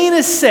scene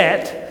is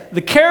set.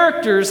 The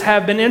characters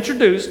have been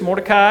introduced,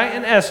 Mordecai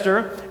and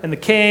Esther, and the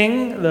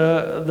king,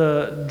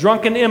 the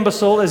drunken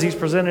imbecile, as he's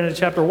presented in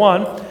chapter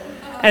 1.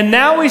 And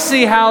now we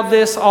see how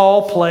this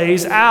all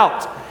plays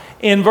out.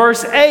 In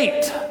verse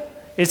 8,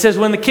 it says,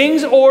 when the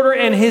king's order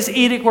and his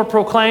edict were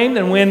proclaimed,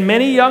 and when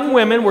many young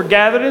women were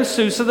gathered in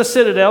Susa, the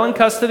citadel, in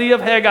custody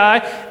of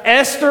Hegai,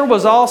 Esther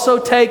was also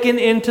taken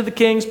into the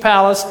king's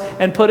palace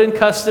and put in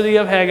custody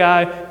of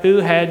Hegai, who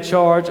had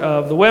charge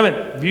of the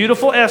women.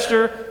 Beautiful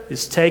Esther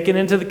is taken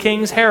into the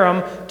king's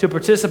harem to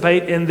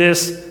participate in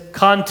this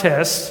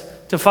contest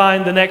to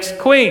find the next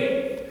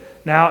queen.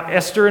 Now,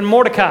 Esther and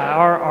Mordecai,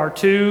 our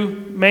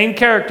two main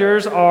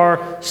characters,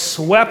 are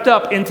swept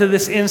up into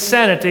this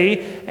insanity,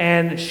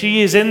 and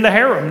she is in the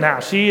harem now.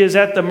 She is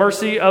at the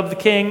mercy of the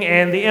king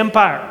and the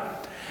empire.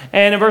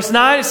 And in verse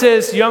 9 it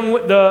says,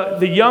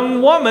 the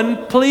young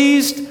woman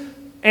pleased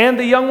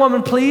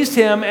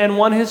him and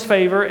won his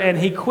favor, and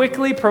he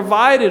quickly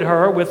provided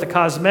her with the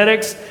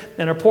cosmetics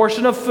and her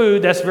portion of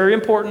food. That's very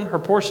important, her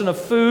portion of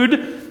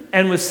food,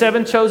 and with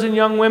 7 chosen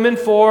young women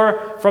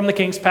from the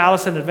king's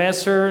palace, and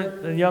advanced her,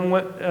 I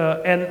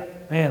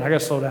got to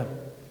slow down.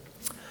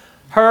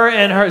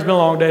 It's been a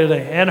long day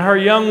today, and her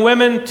young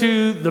women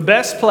to the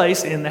best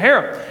place in the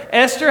harem.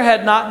 Esther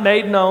had not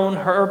made known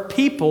her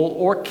people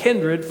or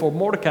kindred, for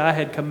Mordecai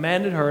had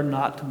commanded her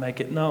not to make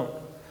it known.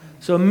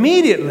 So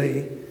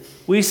immediately,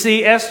 we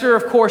see Esther,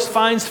 of course,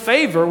 finds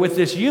favor with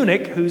this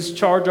eunuch who's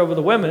charged over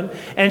the women,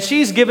 and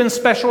she's given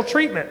special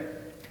treatment.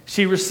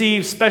 She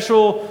receives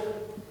special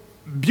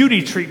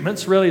beauty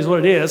treatments, really is what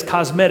it is.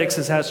 Cosmetics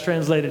is how it's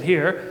translated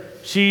here.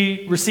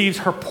 She receives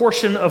her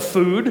portion of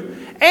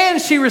food,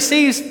 and she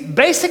receives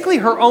basically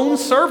her own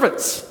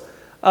servants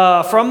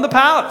from the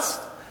palace.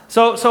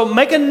 So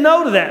make a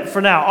note of that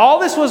for now. All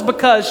this was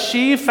because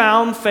she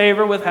found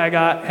favor with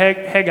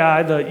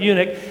Haggai, the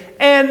eunuch,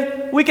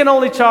 and we can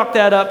only chalk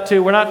that up to,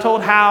 we're not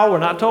told how, we're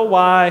not told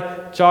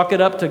why, chalk it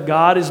up to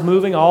God is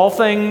moving all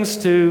things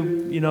to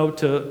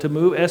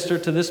move Esther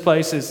to this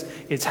place.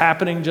 It's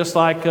happening just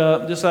like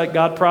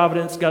God's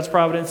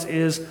providence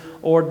is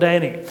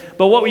ordaining.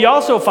 But what we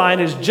also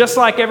find is just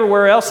like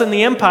everywhere else in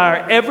the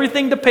empire,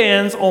 everything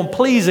depends on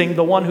pleasing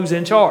the one who's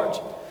in charge.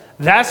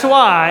 That's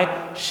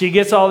why she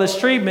gets all this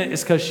treatment,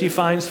 is because she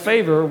finds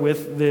favor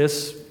with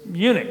this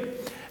eunuch.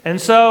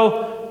 And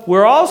so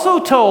we're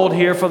also told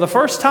here for the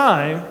first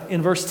time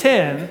in verse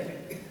 10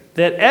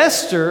 that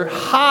Esther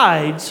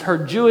hides her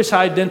Jewish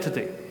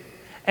identity.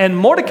 And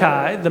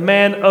Mordecai, the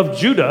man of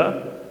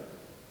Judah,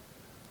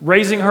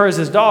 raising her as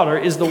his daughter,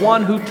 is the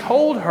one who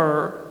told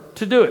her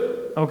to do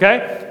it.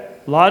 Okay?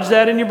 Lodge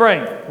that in your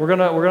brain. We're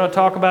gonna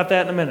talk about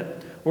that in a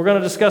minute. We're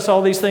going to discuss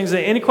all these things.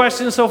 Any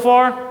questions so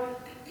far?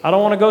 I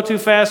don't want to go too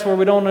fast where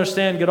we don't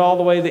understand, get all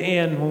the way to the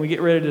end when we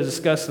get ready to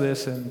discuss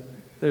this and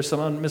there's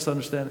some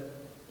misunderstanding.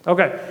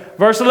 Okay,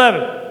 verse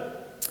 11.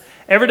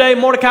 Every day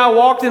Mordecai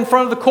walked in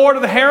front of the court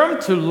of the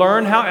harem to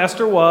learn how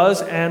Esther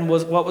was and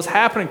what was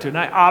happening to her.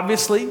 Now,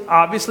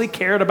 obviously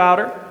cared about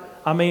her.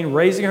 I mean,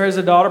 raising her as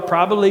a daughter,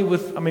 probably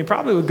with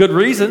good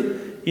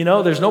reason. You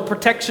know, there's no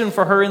protection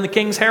for her in the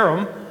king's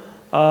harem.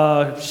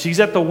 She's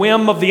at the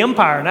whim of the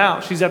empire now.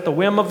 She's at the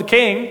whim of the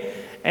king.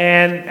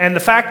 And the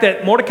fact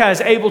that Mordecai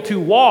is able to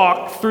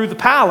walk through the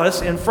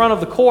palace in front of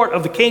the court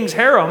of the king's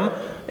harem,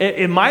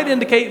 it might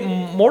indicate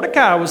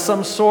Mordecai was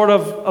some sort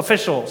of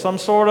official, some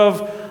sort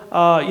of,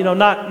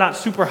 not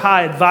super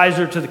high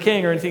advisor to the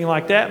king or anything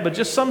like that, but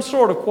just some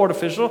sort of court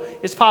official.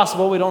 It's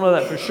possible. We don't know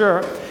that for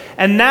sure.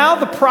 And now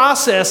the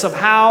process of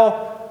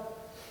how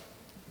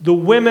the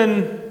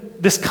women,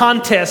 this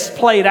contest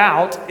played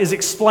out is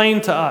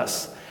explained to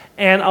us.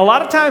 And a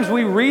lot of times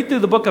we read through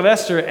the book of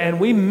Esther and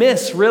we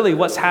miss really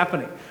what's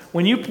happening.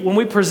 When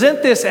we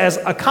present this as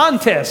a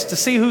contest to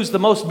see who's the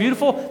most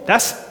beautiful,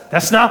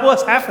 that's not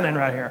what's happening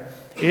right here.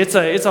 It's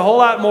a whole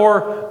lot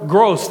more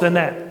gross than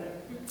that.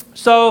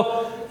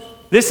 So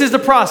this is the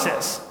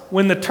process.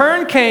 When the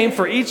turn came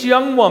for each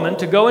young woman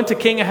to go into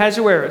King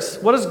Ahasuerus,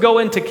 what does go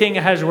into King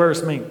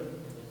Ahasuerus mean?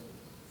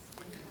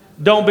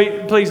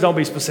 Please don't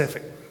be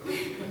specific.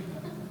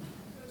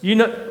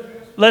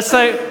 Let's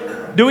say,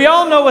 do we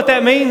all know what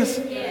that means?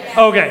 Yes.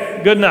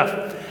 Okay, good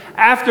enough.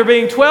 After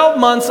being 12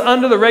 months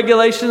under the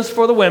regulations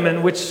for the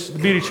women, which the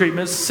beauty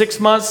treatments, 6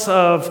 months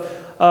of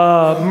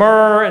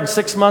myrrh and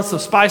 6 months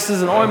of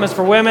spices and ointments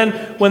for women,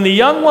 when the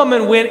young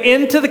woman went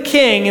into the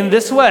king in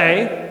this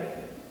way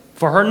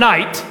for her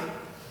night,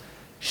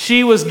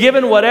 she was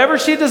given whatever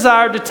she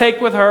desired to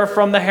take with her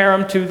from the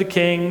harem to the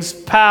king's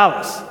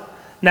palace.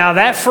 Now,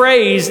 that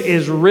phrase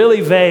is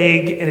really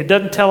vague, and it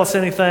doesn't tell us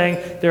anything.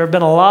 There have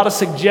been a lot of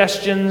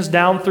suggestions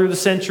down through the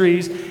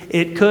centuries.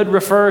 It could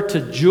refer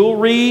to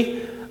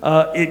jewelry.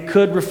 It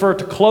could refer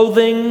to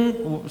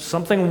clothing,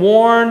 something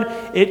worn.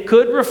 It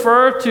could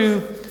refer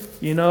to,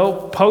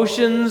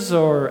 potions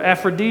or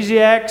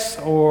aphrodisiacs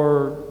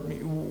or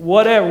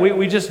whatever.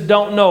 We just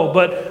don't know.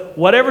 But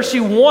whatever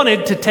she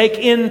wanted to take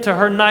into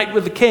her night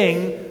with the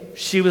king,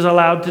 she was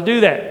allowed to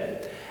do that.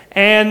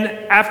 And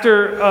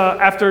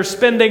after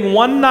spending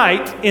one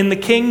night in the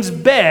king's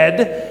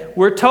bed,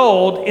 we're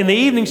told in the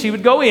evening she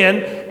would go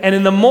in, and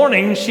in the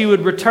morning she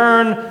would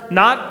return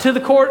not to the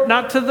court,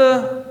 not to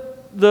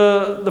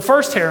the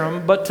first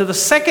harem, but to the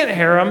second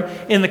harem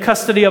in the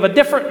custody of a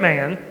different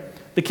man,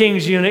 the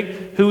king's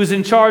eunuch, who was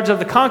in charge of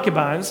the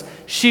concubines.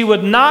 She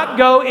would not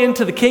go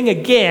into the king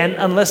again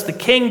unless the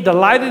king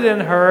delighted in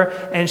her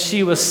and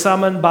she was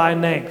summoned by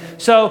name.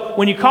 So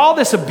when you call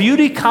this a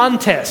beauty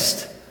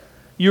contest,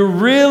 you're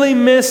really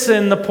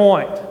missing the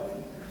point.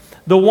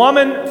 The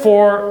woman,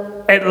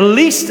 for at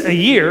least a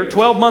year,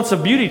 12 months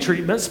of beauty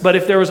treatments, but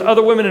if there was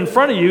other women in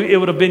front of you, it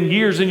would have been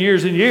years and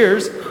years and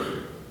years.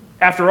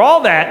 After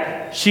all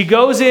that, she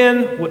goes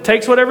in,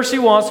 takes whatever she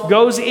wants,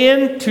 goes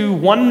into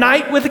one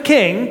night with the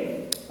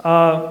king,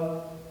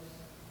 and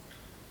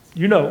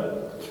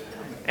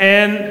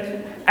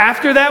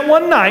after that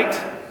one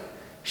night,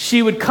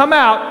 she would come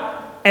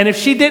out, and if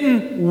she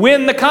didn't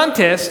win the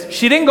contest,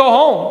 she didn't go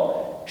home.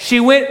 She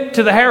went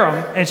to the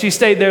harem and she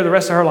stayed there the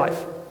rest of her life.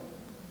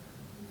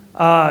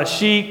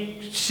 She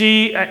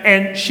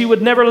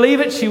would never leave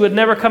it. She would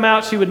never come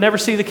out. She would never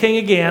see the king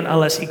again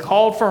unless he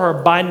called for her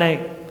by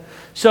name.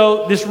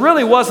 So this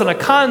really wasn't a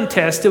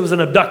contest. It was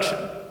an abduction.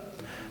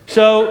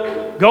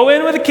 So go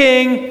in with the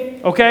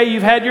king. Okay,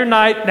 you've had your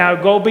night.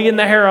 Now go be in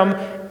the harem.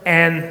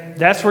 And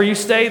that's where you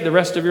stay the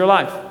rest of your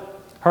life.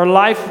 Her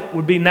life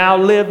would be now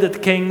lived at the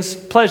king's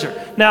pleasure.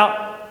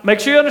 Now, make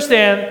sure you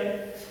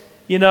understand,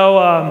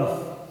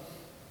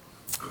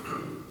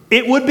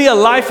 it would be a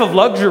life of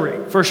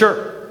luxury, for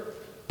sure.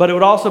 But it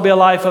would also be a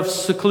life of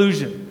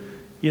seclusion.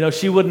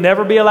 She would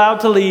never be allowed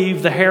to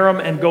leave the harem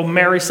and go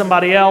marry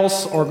somebody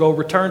else or go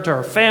return to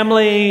her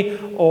family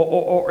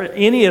or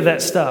any of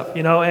that stuff,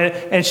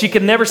 and she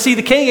could never see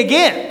the king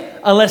again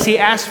unless he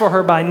asked for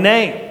her by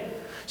name.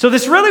 So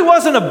this really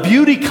wasn't a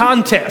beauty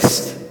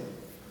contest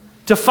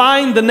to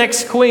find the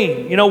next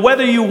queen.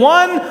 Whether you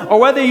won or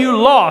whether you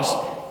lost,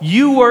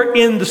 you were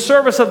in the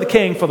service of the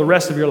king for the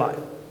rest of your life.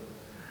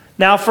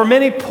 Now, for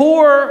many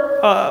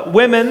poor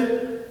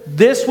women,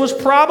 this was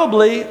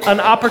probably an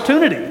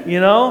opportunity,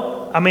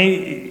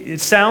 it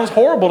sounds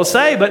horrible to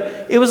say,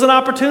 but it was an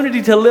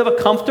opportunity to live a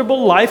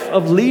comfortable life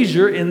of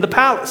leisure in the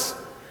palace.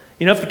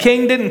 If the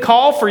king didn't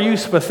call for you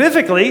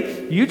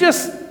specifically, you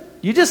just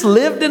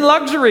lived in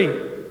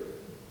luxury.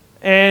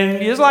 And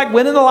it's like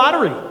winning the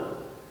lottery.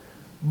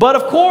 But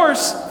of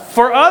course,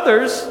 for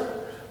others,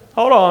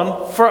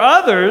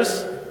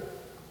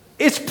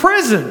 it's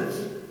prison.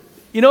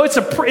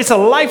 It's a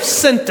life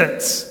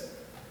sentence.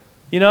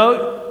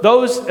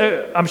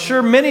 I'm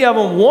sure many of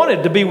them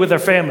wanted to be with their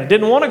family,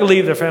 didn't want to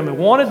leave their family,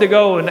 wanted to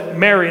go and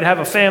marry and have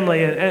a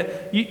family, and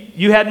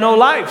you had no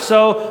life.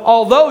 So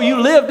although you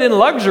lived in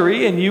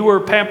luxury and you were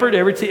pampered,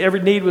 every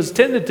need was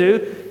tended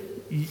to,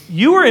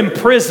 you were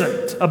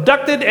imprisoned,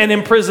 abducted and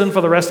imprisoned for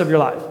the rest of your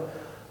life.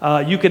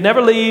 You could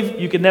never leave.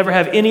 You could never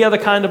have any other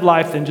kind of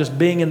life than just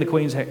being in the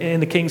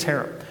king's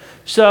harem.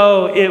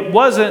 So it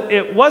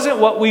wasn't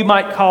what we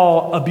might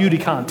call a beauty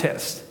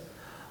contest.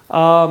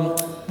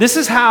 This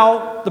is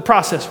how the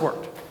process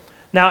worked.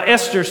 Now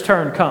Esther's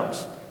turn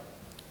comes.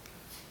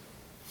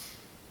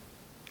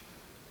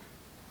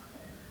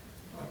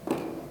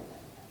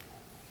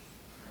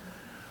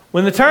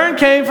 When the turn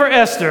came for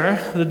Esther,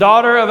 the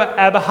daughter of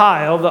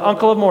Abihail, the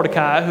uncle of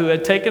Mordecai, who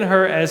had taken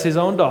her as his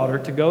own daughter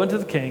to go into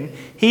the king,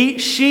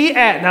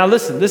 now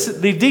listen,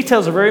 the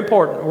details are very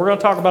important. We're going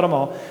to talk about them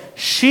all.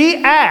 She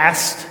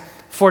asked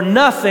for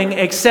nothing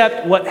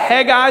except what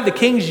Haggai, the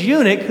king's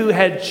eunuch, who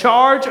had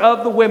charge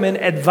of the women,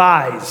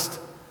 advised.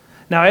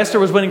 Now Esther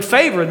was winning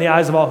favor in the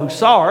eyes of all who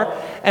saw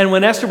her, and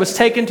when Esther was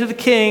taken to the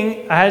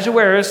king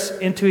Ahasuerus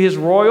into his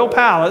royal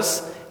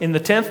palace in the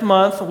 10th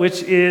month,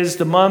 which is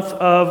the month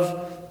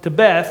of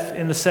Tebeth,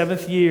 in the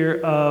 7th year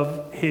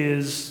of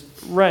his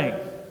reign.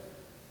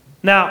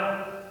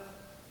 Now,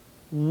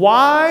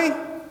 why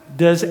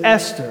does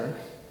Esther,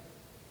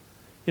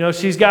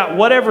 she's got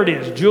whatever it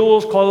is,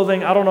 jewels,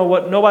 clothing, I don't know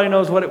what, nobody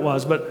knows what it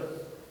was,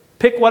 but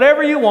pick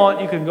whatever you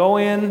want, you can go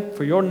in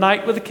for your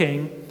night with the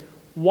king.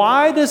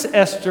 Why does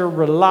Esther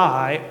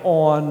rely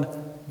on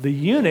the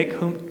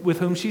eunuch with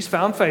whom she's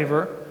found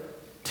favor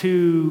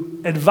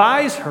to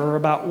advise her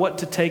about what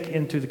to take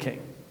into the king?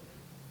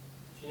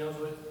 He knows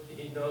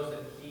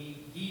that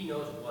he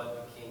knows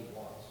what the king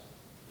wants.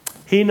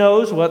 He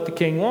knows what the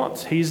king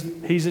wants.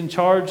 He's in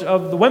charge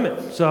of the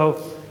women,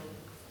 so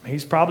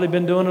he's probably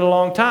been doing it a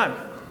long time.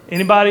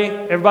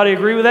 Everybody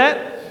agree with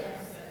that?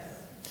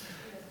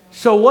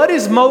 So what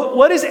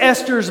is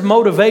Esther's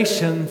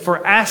motivation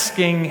for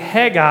asking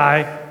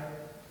Haggai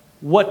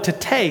what to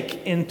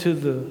take into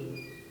the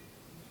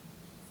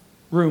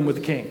room with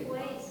the king?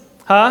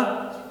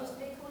 Huh?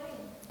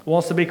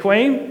 Wants to be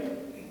queen?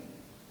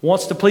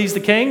 Wants to please the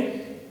king?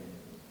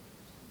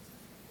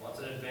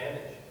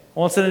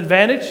 Wants an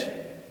advantage?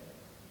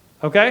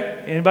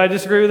 Okay. Anybody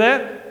disagree with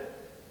that?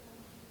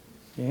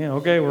 Yeah,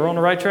 okay, we're on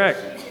the right track.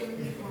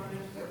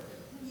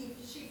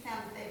 She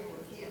found favor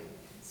with him,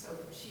 so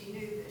she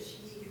knew that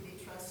he could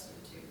be trusted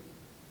to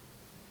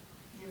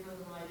give her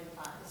the right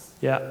advice.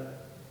 Yeah.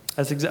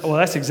 That's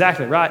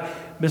exactly right.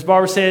 Miss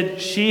Barbara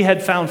said she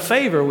had found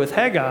favor with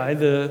Haggai,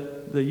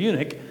 the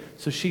eunuch,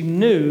 so she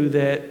knew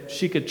that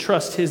she could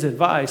trust his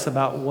advice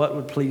about what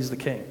would please the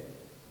king.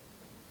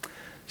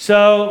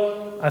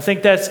 So I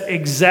think that's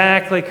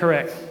exactly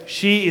correct.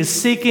 She is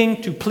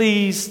seeking to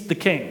please the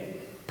king,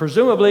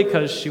 presumably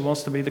because she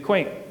wants to be the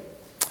queen.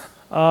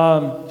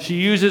 She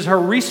uses her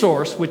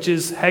resource, which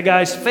is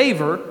Haggai's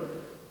favor,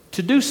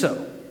 to do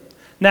so.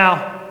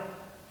 Now,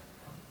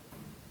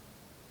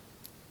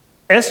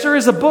 Esther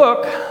is a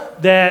book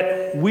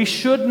that we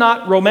should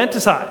not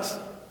romanticize.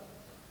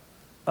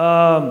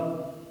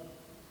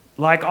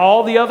 Like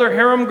all the other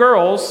harem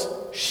girls,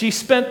 she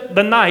spent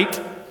the night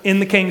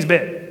in the king's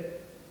bed.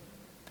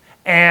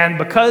 And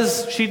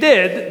because she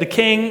did, the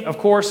king, of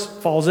course,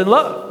 falls in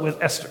love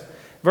with Esther.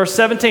 Verse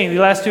 17,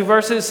 the last two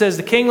verses, says,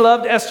 "The king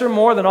loved Esther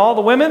more than all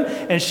the women,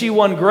 and she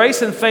won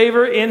grace and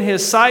favor in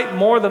his sight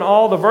more than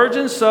all the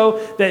virgins, so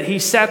that he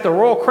sat the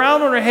royal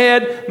crown on her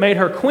head, made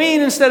her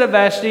queen instead of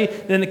Vashti.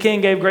 Then the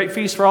king gave great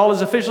feast for all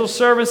his official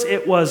servants.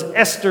 It was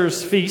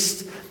Esther's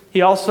feast.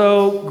 He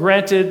also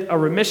granted a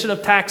remission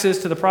of taxes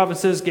to the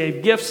provinces,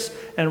 gave gifts,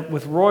 and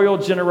with royal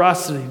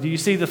generosity." Do you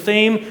see the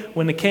theme?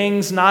 When the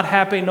king's not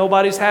happy,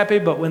 nobody's happy,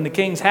 but when the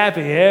king's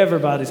happy,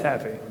 everybody's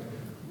happy.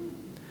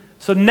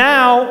 So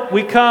now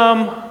we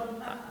come,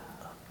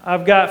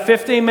 I've got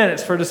 15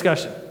 minutes for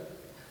discussion.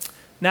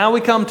 Now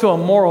we come to a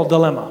moral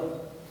dilemma.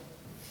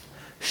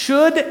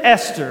 Should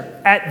Esther,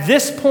 at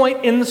this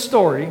point in the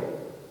story,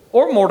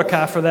 or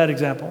Mordecai for that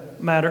example,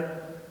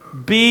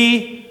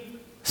 be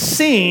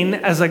seen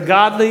as a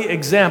godly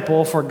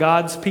example for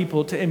God's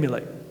people to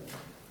emulate?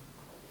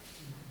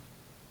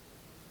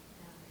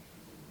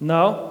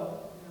 No?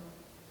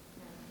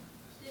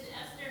 Did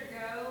Esther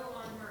go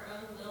on her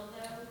own will,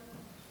 though?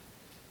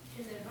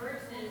 In the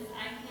verses,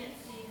 I can't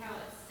see how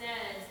it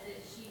says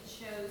that she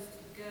chose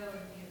to go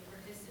and be a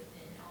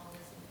participant in all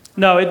this.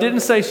 No, it didn't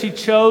say she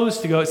chose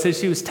to go. It says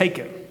she was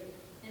taken.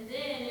 And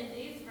then in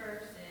these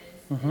verses,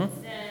 Mhm. it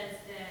says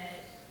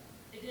that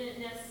it didn't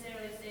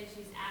necessarily say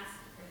she's asked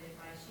for the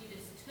advice. She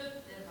just took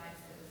the advice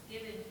that was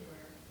given to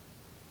her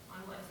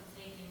on what to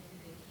take into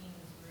the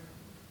king's room.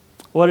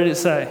 What did it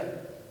say?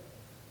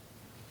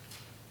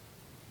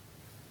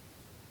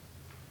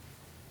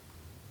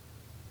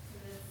 So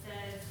it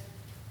says,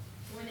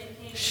 when it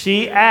came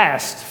She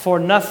asked for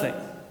nothing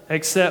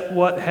except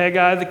what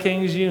Haggai, the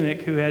king's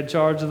eunuch, who had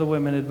charge of the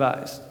women,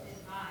 advised.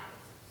 advice.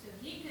 So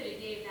he could have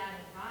gave that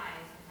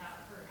advice without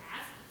her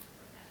asking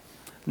for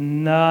that.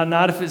 No,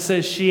 not if it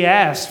says she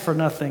asked for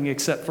nothing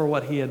except for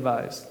what he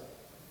advised.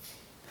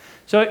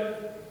 So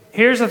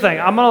here's the thing.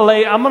 I'm gonna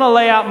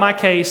lay out my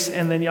case,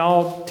 and then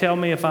y'all tell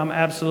me if I'm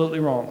absolutely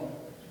wrong.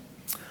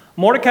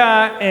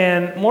 Mordecai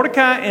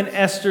and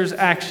Esther's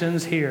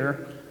actions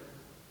here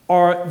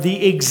are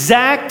the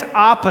exact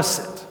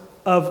opposite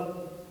of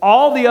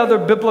all the other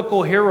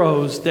biblical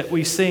heroes that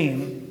we've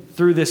seen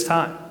through this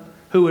time,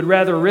 who would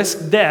rather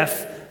risk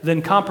death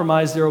than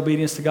compromise their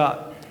obedience to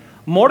God.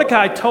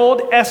 Mordecai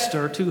told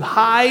Esther to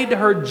hide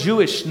her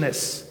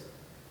Jewishness.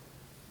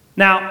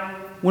 Now,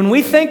 when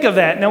we think of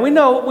that, now we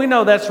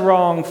know that's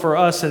wrong for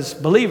us as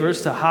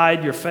believers to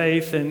hide your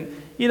faith, and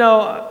you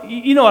know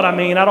what I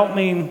mean. I don't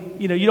mean,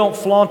 you don't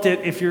flaunt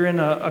it if you're in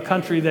a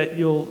country that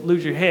you'll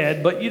lose your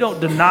head, but you don't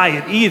deny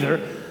it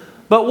either.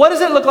 But what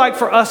does it look like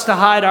for us to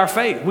hide our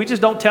faith? We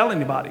just don't tell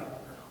anybody.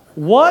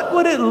 What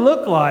would it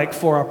look like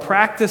for a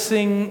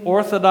practicing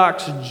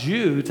Orthodox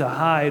Jew to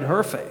hide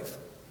her faith?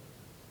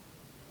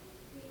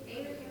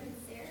 Abraham and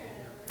Sarah.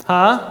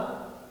 Huh?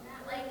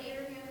 Not like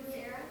Abraham and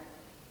Sarah?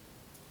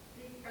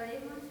 Are they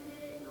the ones who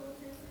did it in the Old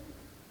Testament?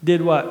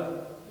 Did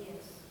what? Yes.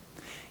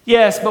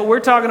 Yes, but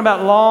we're talking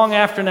about long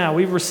after now.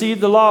 We've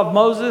received the law of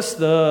Moses.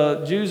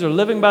 The Jews are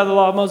living by the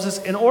law of Moses.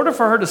 In order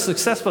for her to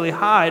successfully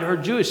hide her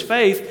Jewish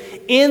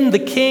faith in the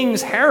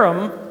king's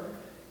harem,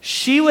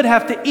 she would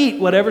have to eat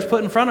whatever's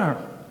put in front of her.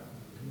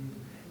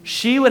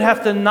 She would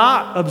have to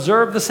not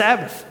observe the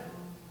Sabbath.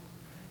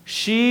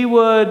 She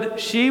would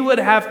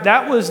have,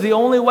 that was the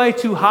only way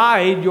to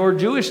hide your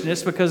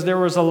Jewishness, because there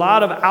was a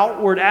lot of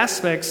outward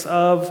aspects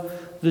of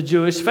the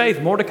Jewish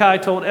faith. Mordecai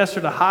told Esther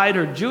to hide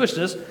her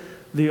Jewishness.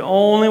 The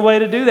only way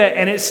to do that.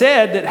 And it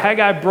said that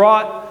Haggai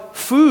brought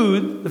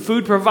food, the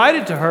food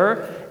provided to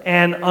her,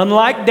 and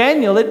unlike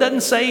Daniel, it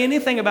doesn't say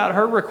anything about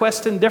her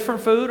requesting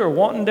different food or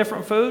wanting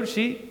different food.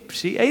 She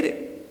ate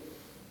it.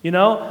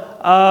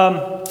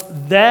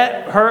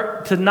 That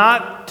her to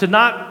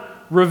not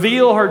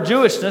reveal her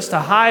Jewishness, to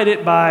hide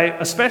it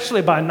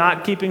especially by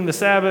not keeping the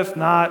Sabbath,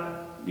 not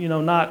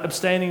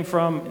abstaining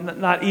from,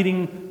 not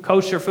eating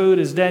kosher food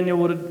as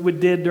Daniel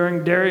did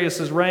during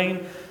Darius's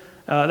reign.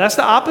 That's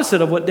the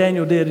opposite of what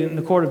Daniel did in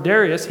the court of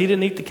Darius. He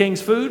didn't eat the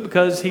king's food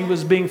because he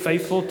was being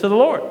faithful to the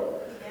Lord. He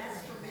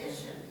asked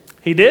permission.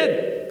 He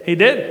did. He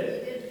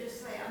didn't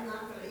just say, I'm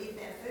not going to eat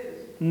that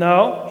food.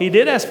 No, he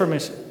did ask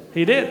permission.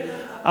 He did.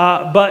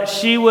 But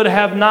she would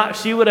have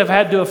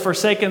had to have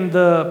forsaken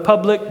the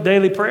public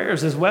daily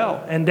prayers as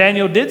well. And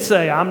Daniel did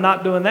say, I'm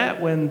not doing that.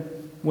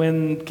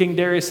 When King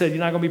Darius said, you're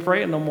not going to be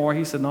praying no more,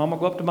 he said, no, I'm going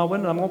to go up to my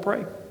window and I'm going to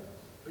pray.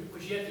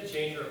 Would she have to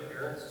change her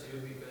appearance too?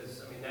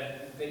 Because,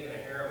 that thinking a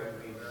harem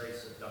would be very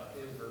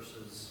seductive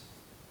versus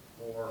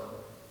more...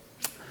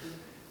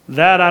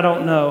 That I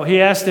don't know.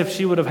 He asked if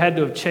she would have had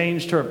to have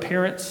changed her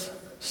appearance.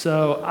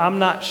 So I'm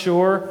not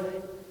sure.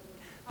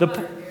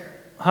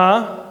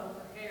 Huh?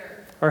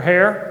 Her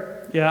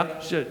hair? Yeah.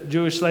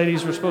 Jewish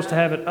ladies were supposed to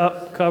have it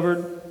up,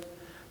 covered.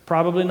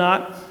 Probably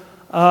not.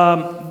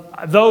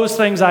 Those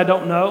things I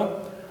don't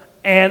know.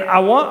 And I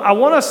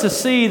want us to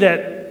see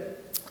that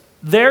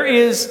there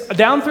is,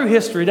 down through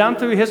history of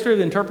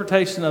the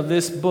interpretation of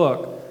this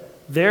book,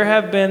 there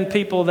have been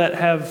people that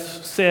have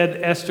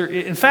said Esther.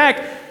 In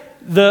fact,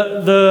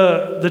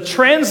 the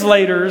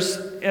translators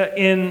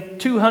in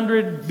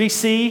 200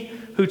 BC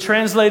who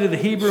translated the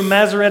Hebrew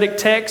Masoretic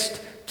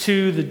text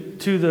to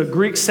the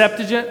Greek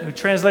Septuagint, who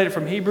translated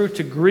from Hebrew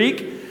to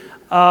Greek,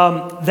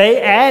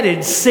 they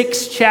added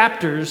 6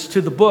 chapters to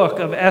the book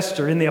of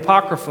Esther in the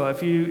Apocrypha.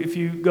 If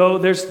you go,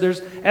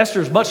 there's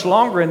Esther's much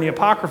longer in the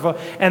Apocrypha,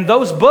 and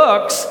those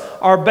books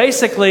are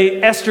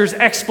basically Esther's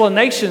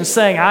explanation,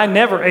 saying, I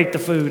never ate the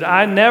food,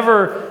 I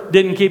never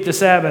didn't keep the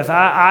Sabbath,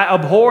 I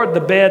abhorred the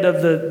bed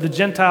of the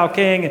Gentile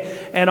king,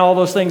 and all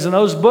those things. And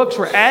those books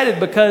were added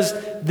because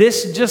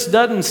this just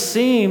doesn't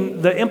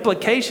seem, the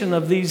implication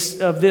of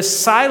this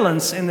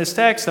silence in this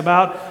text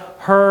about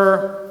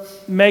her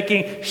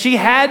making, she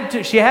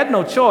had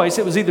no choice.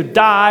 It was either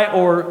die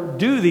or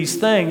do these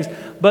things,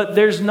 but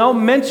there's no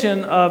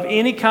mention of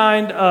any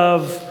kind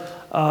of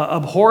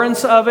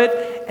abhorrence of it.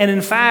 And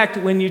in fact,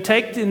 when you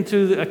take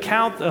into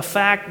account the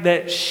fact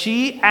that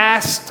she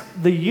asked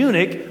the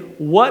eunuch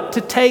what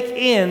to take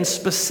in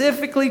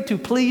specifically to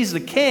please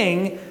the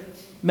king,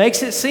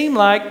 makes it seem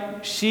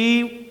like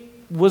she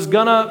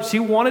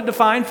wanted to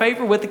find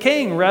favor with the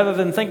king rather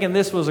than thinking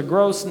this was a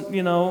gross,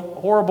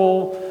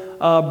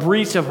 horrible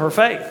breach of her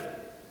faith.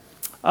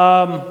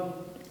 But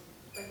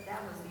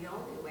that was the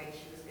only way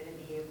she was going to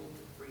be able to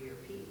free her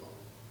people.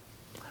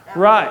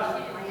 Right.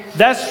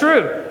 That's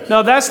true.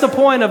 No, that's the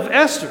point of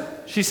Esther.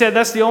 She said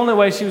that's the only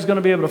way she was going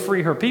to be able to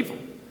free her people.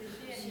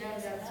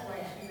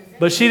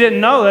 But she didn't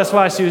know that's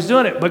why she was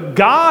doing it. But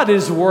God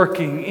is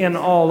working in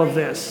all of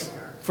this,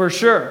 for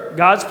sure.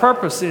 God's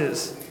purpose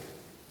is.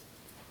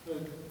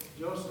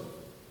 Joseph,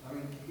 I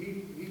mean,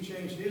 he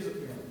changed his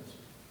appearance.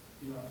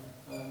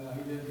 Now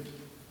he didn't.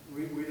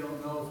 We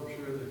don't know for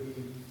sure that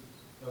he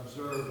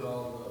observed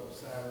all the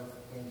Sabbath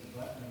things of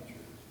that nature.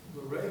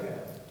 But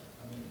Rahab,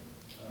 in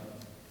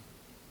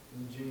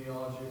the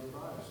genealogy of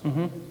Christ,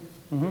 there's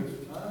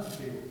tons of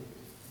people.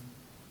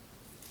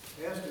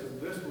 Esther,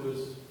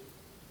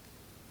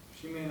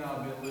 she may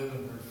not have been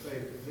living her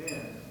faith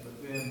then,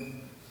 but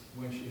then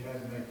when she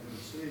had to make the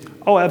decision.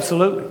 Oh,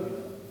 absolutely.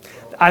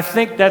 I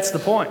think that's the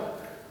point.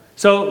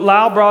 So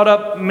Lau brought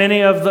up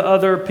many of the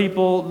other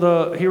people,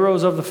 the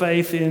heroes of the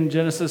faith in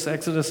Genesis,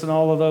 Exodus, and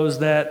all of those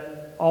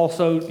that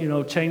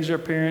also, changed their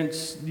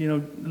appearance,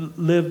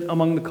 lived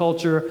among the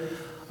culture.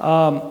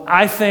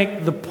 I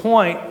think the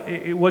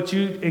point, what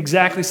you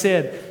exactly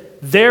said,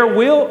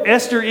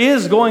 Esther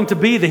is going to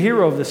be the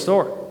hero of this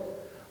story.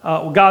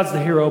 God's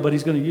the hero, but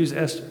he's going to use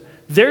Esther.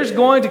 There's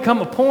going to come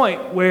a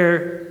point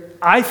where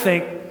I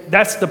think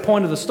that's the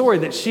point of the story,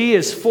 that she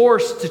is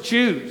forced to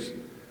choose.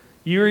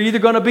 You're either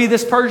going to be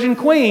this Persian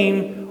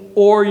queen,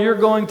 or you're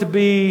going to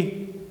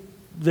be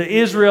the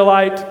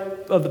Israelite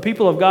of the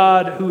people of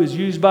God who is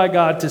used by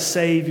God to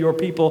save your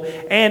people.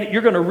 And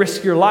you're going to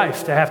risk your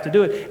life to have to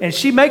do it. And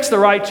she makes the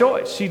right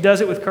choice. She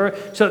does it with courage.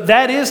 So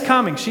that is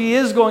coming. She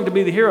is going to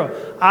be the hero.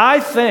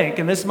 I think,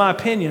 and this is my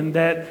opinion,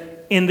 that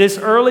in this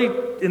early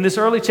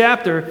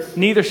chapter,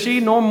 neither she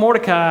nor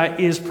Mordecai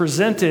is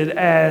presented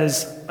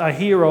as a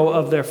hero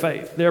of their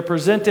faith. They're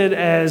presented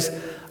as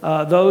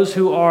those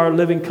who are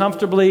living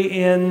comfortably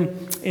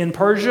in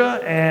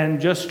Persia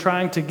and just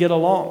trying to get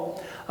along.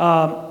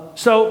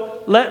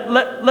 So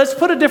let's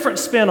put a different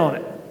spin on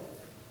it.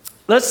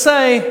 Let's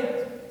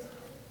say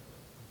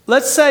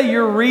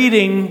you're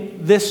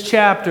reading this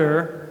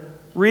chapter,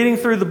 reading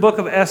through the book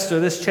of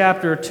Esther, this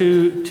chapter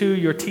to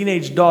your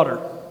teenage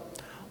daughter.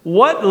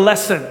 What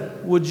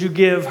lesson would you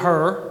give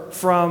her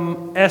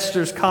from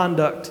Esther's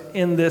conduct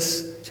in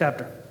this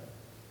chapter?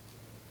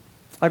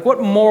 Like, what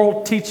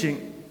moral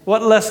teaching,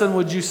 what lesson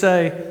would you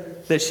say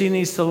that she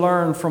needs to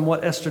learn from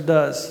what Esther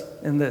does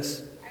in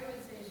this? I would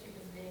say she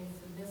was being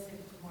submissive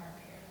to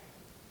Mordecai.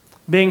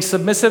 Being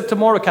submissive to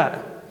Mordecai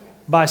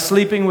by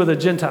sleeping with a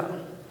Gentile.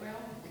 Well,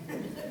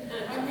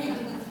 I mean,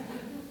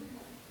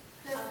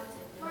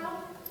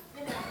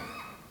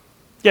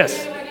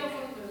 Yes. I don't think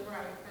it was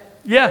right, but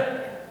Yeah.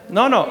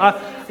 No.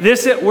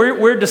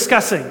 We're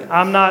discussing.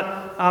 I'm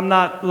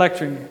not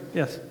lecturing you.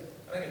 Yes.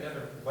 I think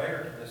another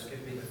layer to this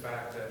could be the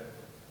fact that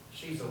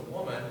she's a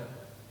woman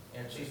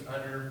and she's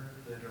under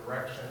the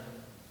direction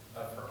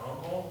of her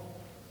uncle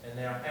and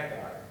now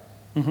Haggai.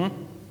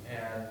 Mm-hmm.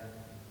 And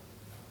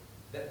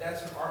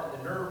that's an art.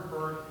 The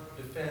Nuremberg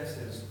defense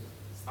is,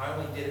 I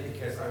only did it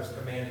because I was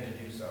commanded to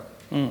do so.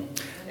 Mm.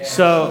 And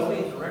So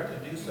she's being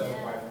directed to do so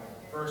by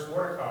first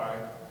Mordecai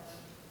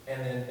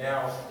and then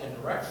now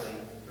indirectly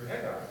through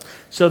Haggai.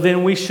 So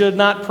then we should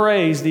not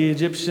praise the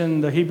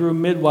Hebrew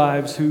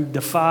midwives who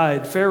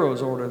defied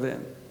Pharaoh's order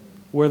then.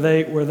 Were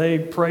they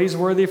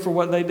praiseworthy for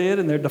what they did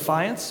in their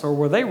defiance, or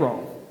were they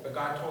wrong? But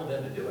God told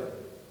them to do it.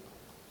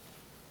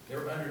 They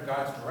were under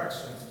God's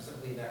direction,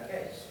 specifically in that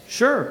case.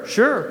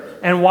 Sure.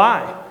 And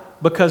why?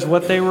 Because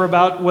what they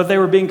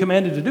were being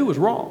commanded to do was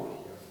wrong.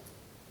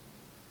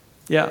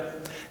 Yeah.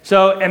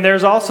 So, and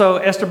there's also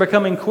Esther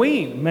becoming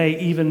queen may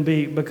even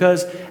be,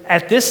 because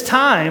at this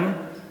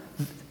time,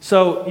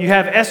 so you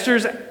have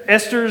Esther's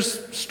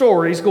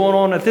stories going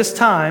on at this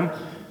time.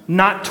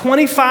 Not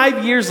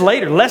 25 years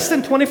later, less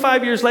than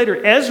 25 years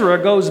later, Ezra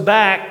goes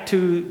back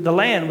to the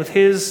land with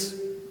his,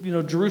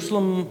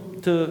 Jerusalem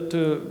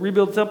to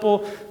rebuild the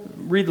temple,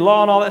 read the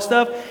law and all that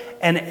stuff.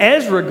 And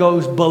Ezra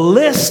goes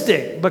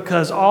ballistic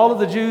because all of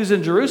the Jews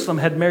in Jerusalem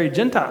had married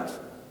Gentiles.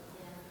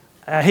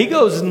 He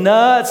goes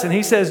nuts and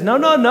he says,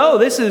 no,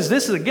 this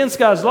is against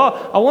God's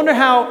law. I wonder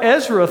how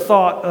Ezra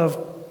thought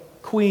of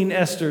Queen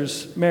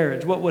Esther's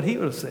marriage. What would he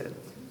have said?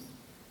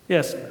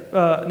 Yes,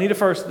 Anita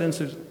first, then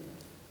Susan.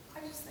 I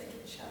just think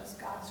it shows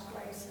God's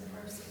grace and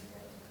mercy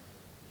that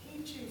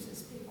He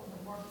chooses people to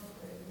work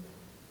through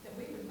that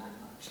we would not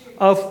choose.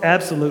 Oh,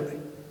 absolutely.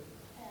 And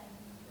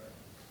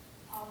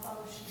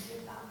although she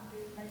did not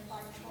make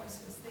right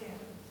choices then,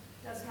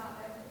 does not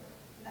have it.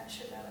 And that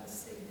should let us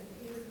see that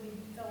even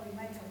though we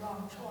make a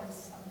wrong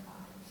choice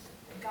sometimes,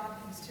 that God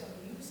can still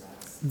use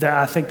us.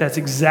 I think that's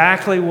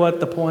exactly what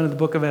the point of the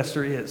book of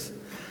Esther is.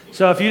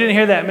 So if you didn't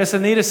hear that, Miss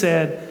Anita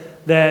said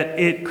that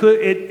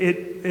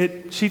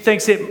she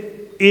thinks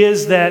it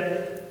is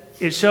that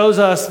it shows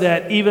us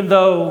that even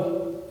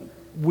though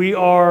we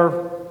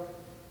are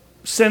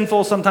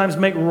sinful, sometimes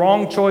make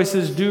wrong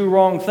choices, do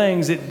wrong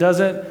things, it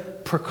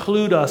doesn't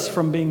preclude us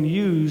from being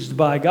used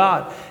by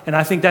God. And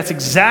I think that's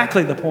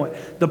exactly the point.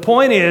 The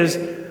point is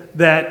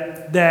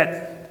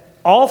that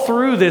all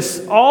through this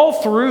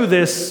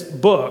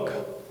book,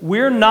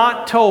 we're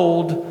not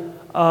told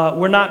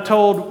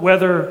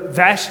whether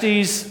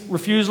Vashti's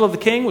refusal of the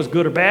king was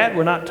good or bad.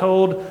 We're not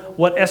told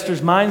what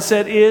Esther's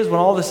mindset is when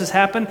all this has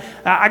happened.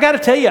 I got to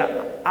tell you,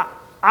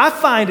 I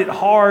find it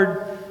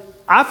hard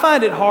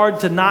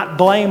to not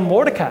blame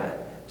Mordecai.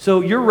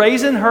 So you're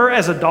raising her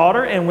as a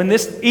daughter, and when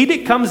this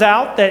edict comes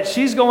out that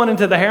she's going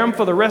into the harem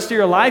for the rest of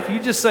your life, you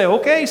just say,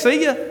 okay,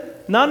 see ya.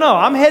 No,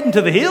 I'm heading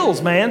to the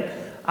hills, man.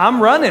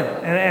 I'm running,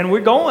 and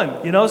we're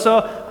going,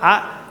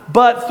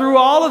 But through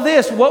all of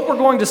this, what we're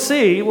going to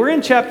see, we're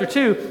in chapter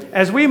 2,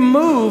 as we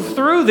move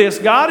through this,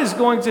 God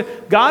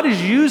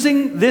is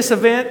using this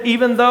event,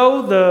 even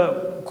though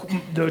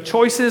the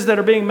choices that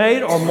are being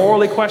made are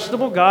morally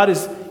questionable. God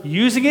is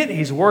using it.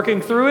 He's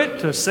working through it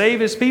to save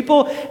his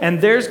people.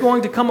 And there's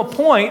going to come a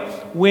point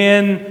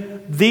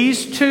when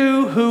these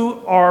two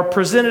who are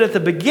presented at the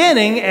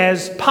beginning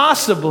as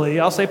possibly,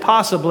 I'll say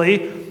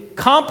possibly,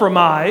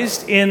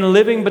 compromised in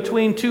living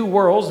between two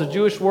worlds, the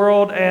Jewish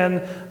world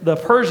and the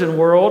Persian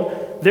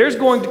world, there's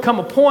going to come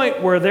a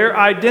point where their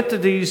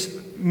identities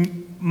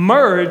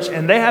merge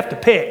and they have to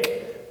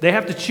pick. They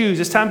have to choose.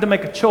 It's time to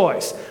make a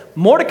choice.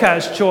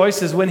 Mordecai's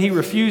choice is when he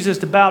refuses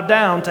to bow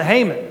down to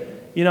Haman.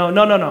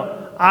 No.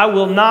 I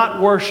will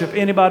not worship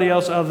anybody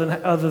else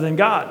other than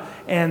God.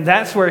 And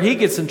that's where he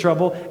gets in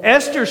trouble.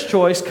 Esther's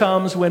choice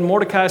comes when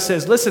Mordecai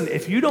says, listen,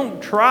 if you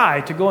don't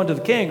try to go into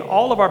the king,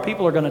 all of our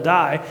people are going to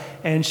die.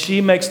 And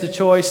she makes the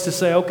choice to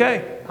say,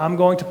 okay, I'm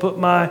going to put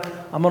my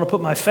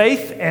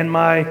faith and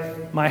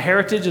my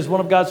heritage as one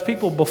of God's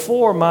people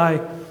before my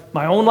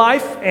own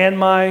life and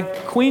my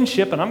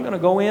queenship, and I'm going to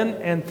go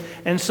in.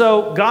 And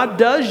so God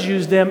does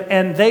use them,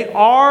 and they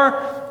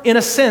are, in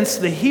a sense,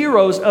 the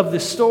heroes of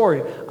this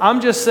story.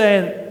 I'm just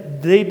saying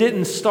they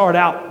didn't start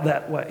out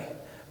that way.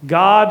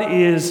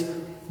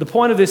 The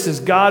point of this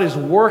is God is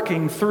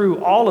working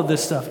through all of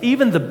this stuff,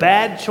 even the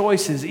bad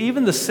choices,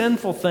 even the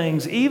sinful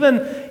things,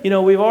 even,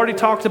 we've already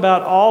talked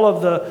about all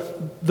of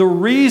the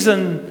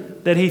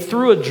reason that he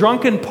threw a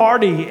drunken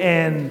party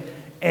and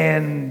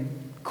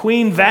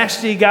Queen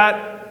Vashti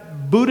got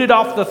booted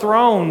off the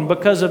throne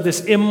because of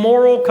this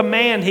immoral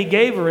command he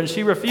gave her and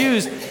she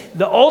refused.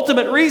 The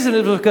ultimate reason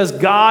is because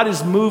God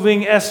is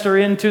moving Esther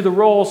into the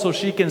role so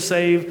he can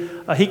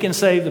save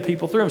the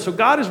people through him. So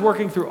God is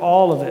working through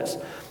all of this.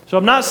 So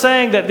I'm not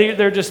saying that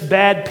they're just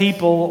bad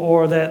people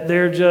or that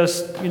they're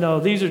just,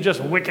 these are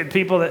just wicked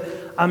people.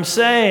 I'm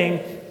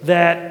saying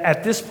that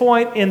at this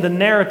point in the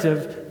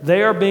narrative,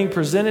 they are being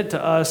presented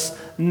to us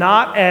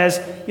not as,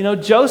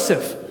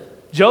 Joseph.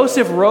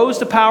 Joseph rose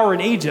to power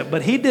in Egypt,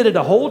 but he did it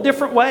a whole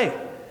different way.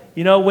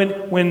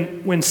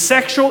 When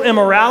sexual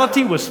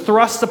immorality was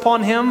thrust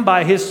upon him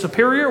by his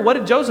superior, what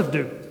did Joseph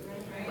do?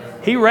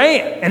 He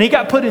ran, and he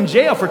got put in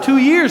jail for 2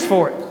 years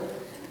for it.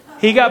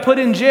 He got put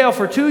in jail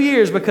for 2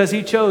 years because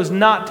he chose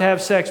not to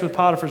have sex with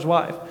Potiphar's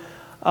wife.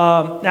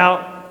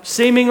 Now,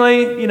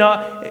 seemingly,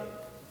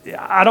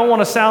 I don't want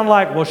to sound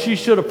like, well, she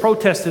should have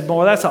protested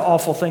more. That's an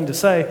awful thing to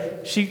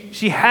say.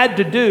 She had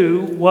to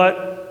do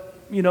what,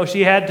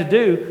 she had to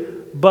do.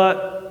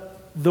 But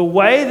the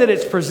way that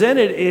it's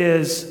presented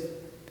is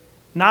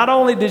not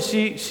only did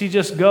she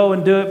just go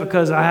and do it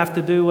because I have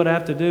to do what I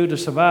have to do to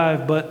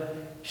survive, but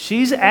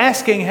she's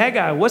asking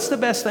Haggai, what's the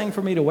best thing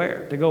for me to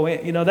wear to go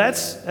in?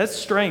 That's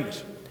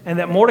strange. And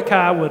that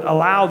Mordecai would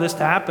allow this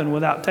to happen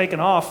without taking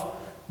off,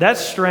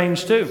 that's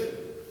strange too.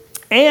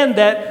 And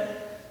that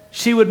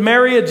she would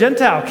marry a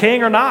Gentile,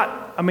 king or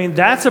not. I mean,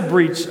 that's a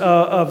breach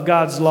of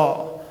God's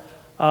law.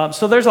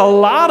 So there's a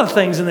lot of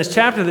things in this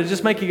chapter that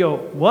just make you go,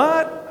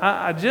 what?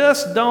 I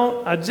just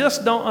don't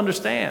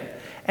understand.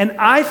 And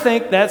I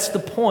think that's the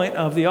point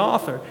of the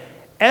author.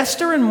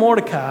 Esther and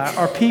Mordecai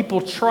are people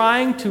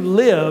trying to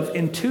live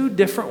in two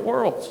different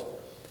worlds,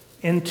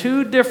 with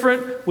two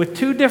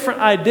different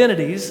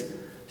identities,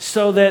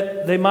 so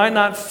that they might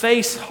not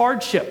face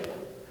hardship.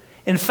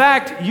 In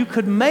fact, you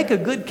could make a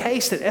good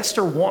case that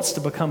Esther wants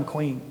to become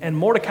queen, and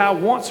Mordecai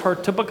wants her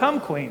to become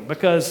queen,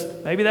 because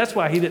maybe that's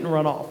why he didn't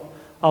run off.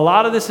 A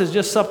lot of this is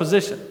just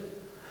supposition.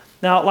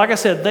 Now, like I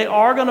said, they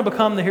are going to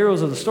become the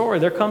heroes of the story.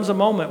 There comes a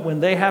moment when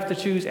they have to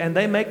choose, and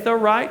they make the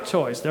right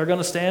choice. They're going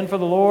to stand for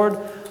the Lord,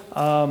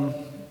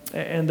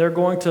 and they're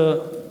going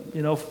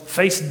to,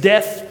 face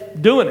death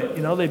doing it.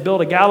 They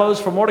build a gallows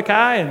for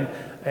Mordecai, and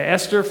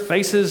Esther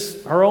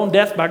faces her own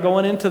death by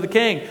going into the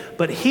king.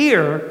 But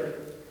here,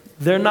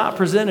 they're not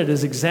presented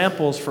as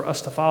examples for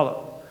us to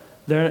follow.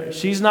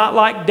 She's not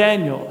like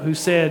Daniel, who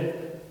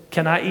said,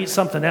 can I eat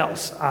something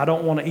else? I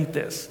don't want to eat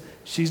this.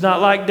 She's not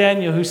like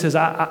Daniel, who says,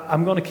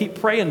 I'm going to keep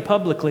praying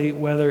publicly,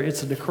 whether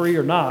it's a decree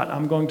or not.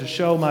 I'm going to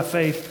show my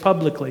faith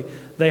publicly.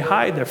 They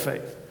hide their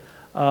faith.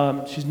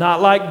 She's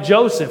not like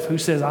Joseph, who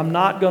says, I'm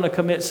not going to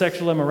commit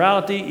sexual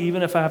immorality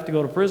even if I have to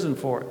go to prison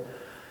for it.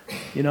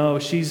 You know,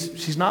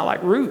 she's not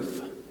like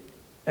Ruth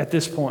at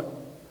this point.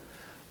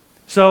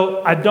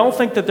 So I don't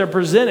think that they're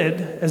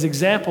presented as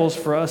examples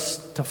for us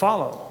to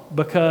follow,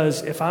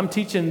 because if I'm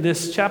teaching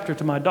this chapter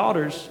to my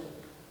daughters,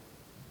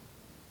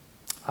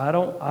 I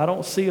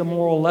don't see a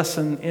moral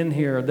lesson in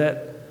here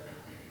that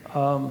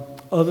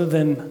other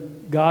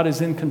than God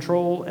is in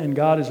control and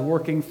God is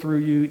working through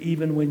you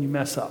even when you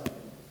mess up,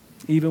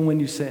 even when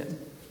you sin.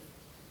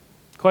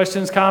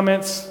 Questions,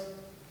 comments?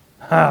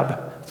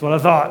 That's what I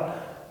thought.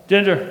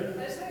 Ginger.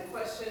 I just had a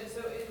question. So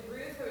in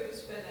Ruth, who we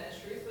just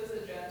finished, Ruth was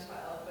a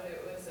Gentile, but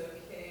it was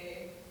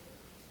okay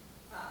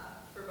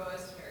for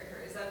Boaz to marry her.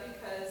 Is that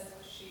because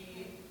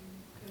she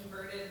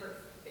converted her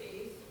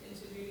faith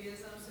into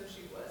Judaism, so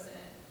she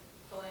wasn't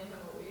pulling him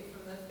away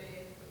from the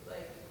faith?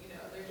 Like, you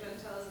know, they're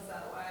Gentiles. Is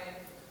that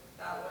why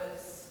that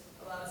was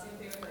allowed? Same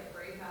thing with like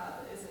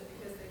Rahab. Is it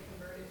because they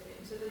converted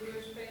into the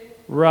Jewish faith?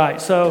 Right.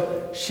 So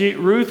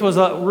Ruth was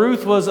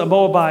a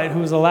Moabite who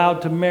was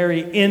allowed to marry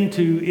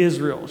into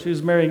Israel. She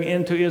was marrying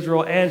into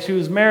Israel, and she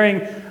was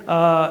marrying.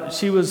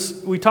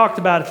 We talked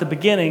about at the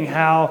beginning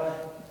how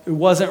it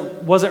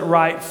wasn't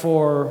right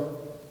for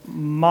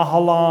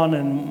Mahalan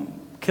and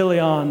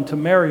Kilion to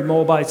marry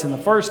Moabites in the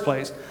first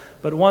place.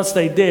 But once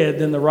they did,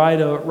 then the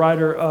right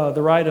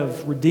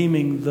of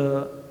redeeming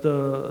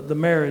the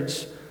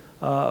marriage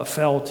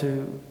fell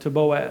to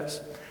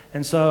Boaz.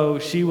 And so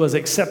she was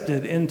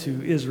accepted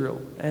into Israel.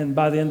 And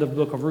by the end of the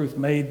book of Ruth,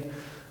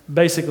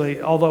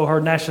 basically, although her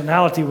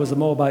nationality was a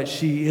Moabite,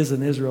 she is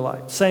an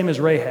Israelite. Same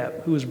as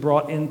Rahab, who was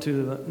brought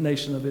into the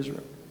nation of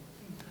Israel.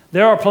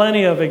 There are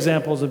plenty of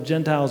examples of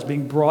Gentiles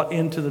being brought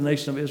into the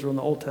nation of Israel in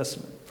the Old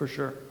Testament, for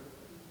sure.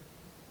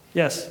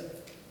 Yes?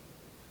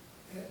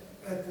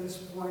 At this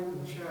point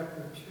in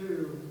chapter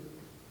 2,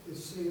 it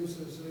seems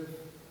as if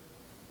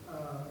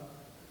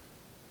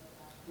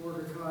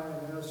Mordecai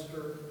and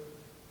Esther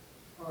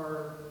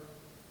are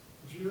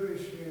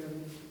Jewish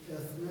in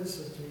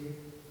ethnicity,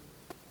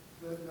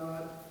 but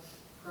not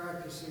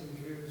practicing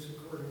Jews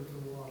according to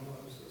the law of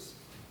Moses.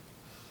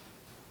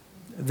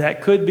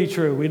 That could be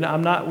true.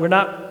 We're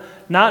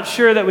not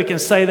sure that we can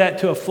say that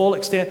to a full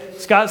extent.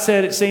 Scott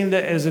said it seemed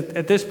that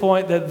at this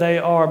point that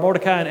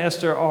Mordecai and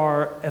Esther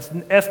are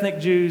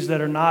ethnic Jews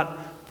that are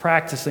not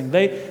practicing.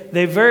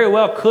 They very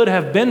well could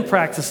have been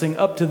practicing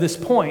up to this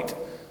point,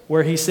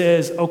 where he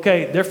says,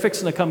 okay, they're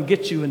fixing to come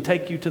get you and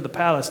take you to the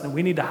palace, and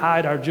we need to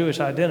hide our Jewish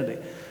identity.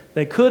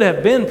 They could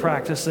have been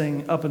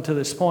practicing up until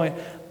this point,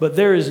 but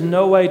there is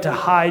no way to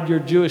hide your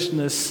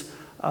Jewishness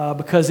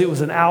because it was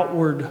an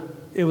outward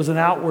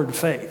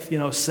faith. You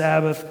know,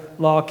 Sabbath,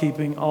 law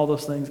keeping, all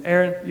those things.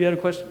 Aaron, you had a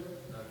question?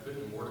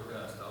 Couldn't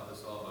Mordecai stop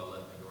this all by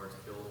letting the guards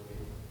kill the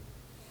king?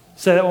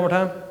 Say that one more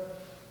time.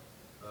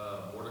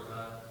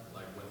 Mordecai,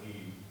 like when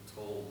he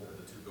told that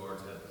the two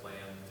guards had a plan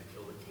to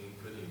kill the king,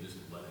 couldn't he just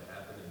let it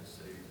happen and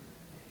save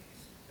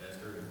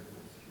Esther and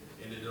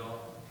end it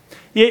all?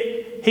 Yeah,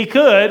 he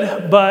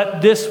could,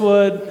 but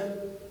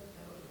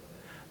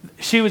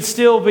she would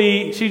still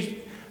be.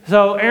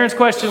 So Aaron's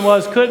question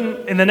was,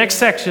 couldn't, in the next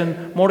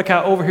section,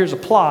 Mordecai overhears a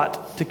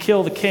plot to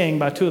kill the king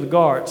by two of the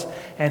guards.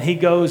 And he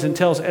goes and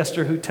tells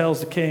Esther, who tells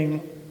the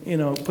king, you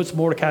know, puts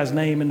Mordecai's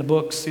name in the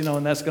books, you know,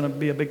 and that's going to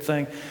be a big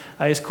thing.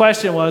 His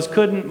question was,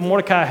 couldn't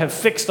Mordecai have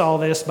fixed all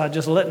this by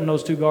just letting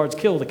those two guards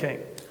kill the king?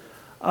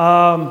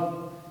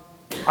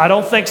 I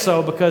don't think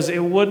so, because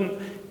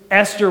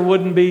Esther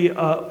wouldn't be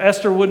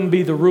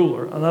the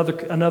ruler.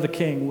 Another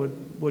king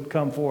would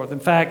come forth. In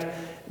fact,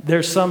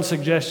 there's some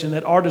suggestion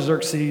that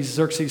Artaxerxes,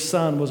 Xerxes'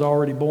 son, was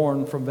already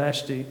born from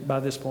Vashti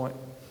by this point.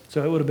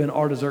 So it would have been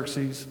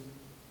Artaxerxes.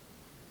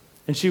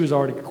 And she was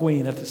already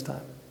queen at this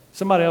time.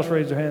 Somebody else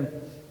raised their hand.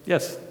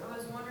 Yes? I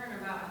was wondering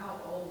about how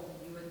old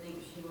you would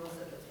think she was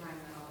at the time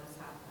that all this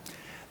happened.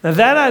 Now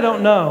that I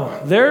don't know.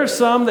 There are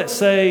some that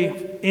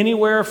say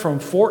anywhere from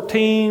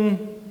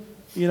 14,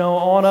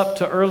 on up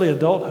to early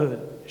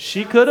adulthood.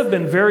 She could have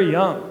been very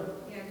young.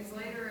 Yeah, because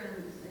later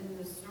in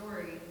the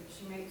story,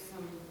 she makes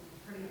some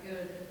pretty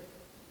good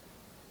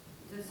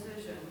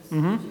decisions.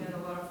 Mm-hmm. She had a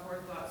lot of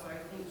forethought, so I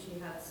think she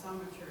had some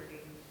maturity.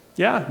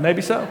 Yeah,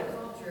 maybe so. In that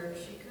culture,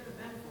 she could have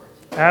been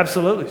 14.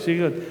 Absolutely, she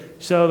could.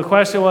 So the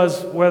question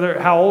was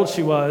how old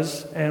she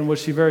was, and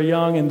was she very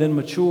young and then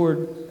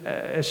matured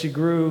as she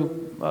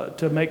grew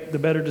to make the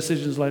better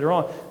decisions later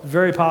on.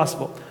 Very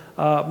possible.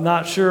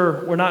 Not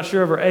sure. We're not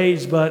sure of her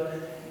age, but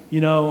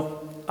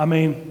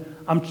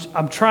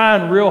I'm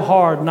trying real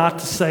hard not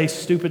to say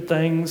stupid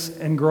things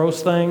and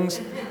gross things,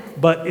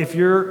 but if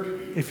you're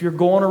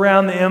going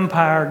around the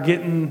empire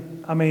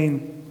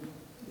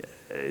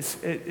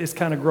it's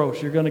kind of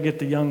gross. You're going to get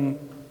the young,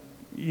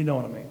 you know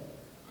what I mean.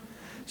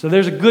 So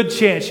there's a good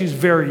chance she's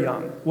very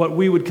young, what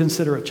we would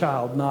consider a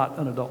child, not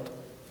an adult.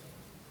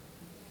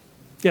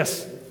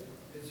 Yes?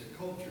 It's a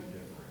culture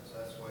difference.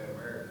 That's why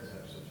Americans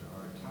have such a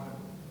hard time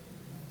with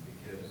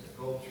it, because the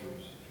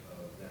cultures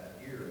of that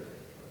era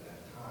or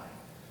that time,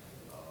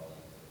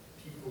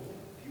 people,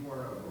 if you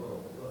weren't of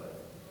royal blood,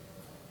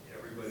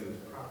 everybody was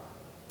proper.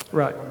 That's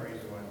Right. one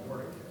reason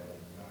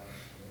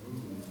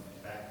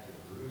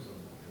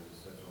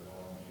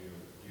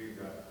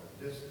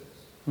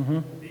Mm-hmm.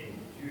 Being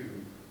a Jew,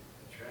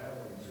 and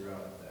traveling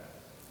throughout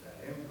that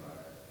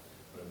empire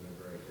would have been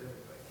very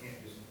difficult. You can't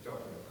just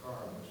jump in a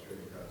car and go straight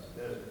across the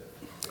desert.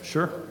 You gotta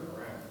Sure. walk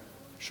around.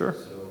 Sure.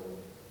 So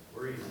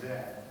where he's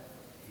at,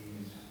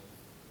 he's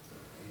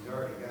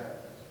already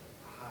got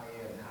a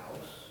high-end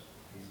house.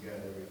 He's got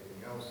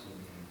everything else he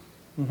needs.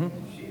 Mm-hmm.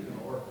 And she's an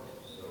orphan,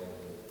 so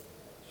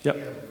she Yep.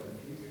 has no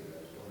future.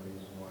 That's one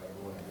reason why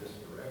going in this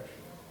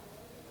direction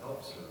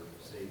helps her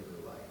save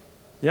her life.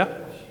 Yeah.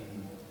 If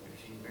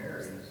she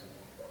marries,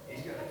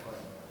 he's got to find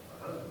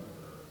a husband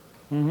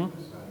for her. Mm-hmm.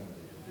 It's not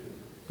easy to do.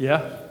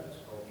 Yeah.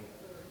 It's culture.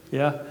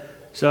 Yeah.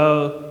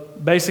 So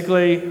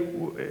basically,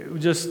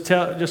 just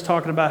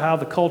talking about how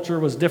the culture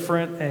was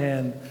different,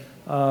 and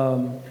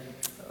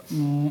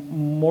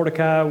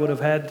Mordecai would have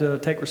had to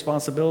take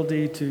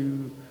responsibility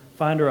to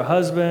find her a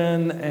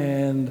husband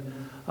and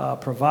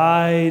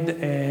provide.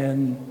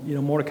 And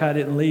Mordecai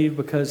didn't leave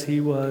because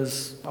he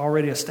was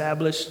already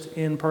established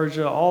in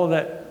Persia. All of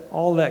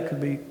that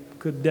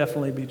could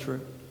definitely be true.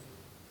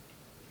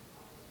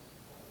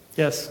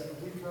 Yes.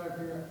 If we try to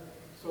figure out,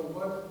 so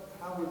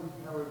how would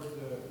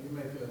you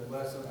make a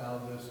lesson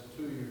out of this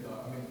to your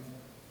daughter? I mean,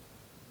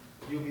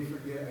 you'll be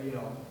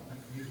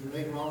you can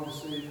make wrong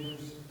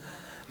decisions.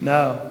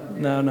 No.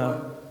 But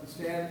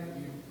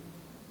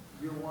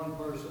you're one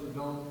person,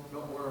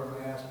 don't wear a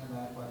mask and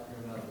act like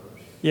you're another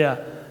person. Yeah.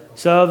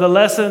 So the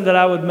lesson that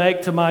I would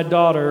make to my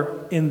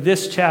daughter in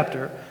this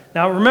chapter.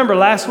 Now remember,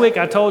 last week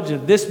I told you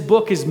this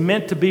book is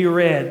meant to be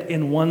read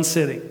in one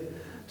sitting.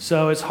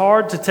 So it's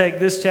hard to take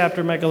this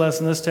chapter and make a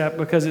lesson in this chapter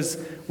because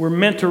we're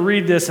meant to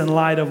read this in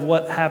light of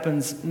what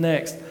happens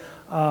next.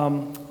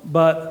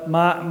 But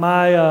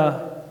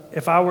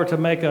if I were to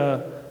make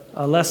a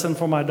lesson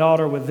for my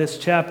daughter with this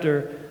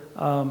chapter,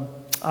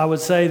 I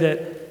would say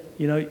that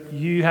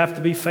you have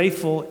to be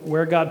faithful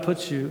where God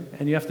puts you,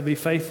 and you have to be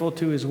faithful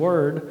to His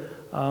Word.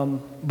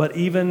 But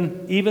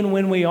even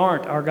when we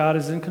aren't, our God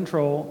is in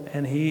control,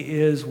 and He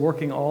is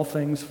working all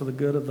things for the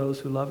good of those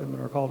who love Him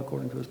and are called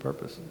according to His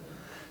purpose.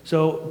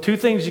 So 2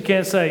 things you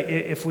can't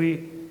say.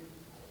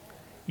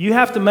 You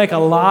have to make a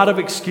lot of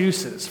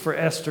excuses for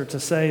Esther to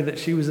say that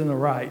she was in the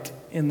right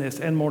in this,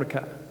 and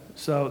Mordecai.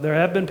 So there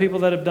have been people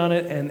that have done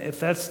it, and if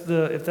that's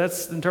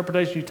the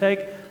interpretation you take,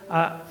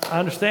 I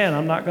understand.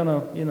 I'm not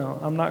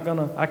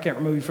gonna. I can't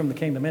remove you from the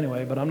kingdom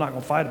anyway, but I'm not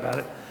gonna fight about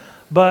it.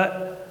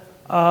 But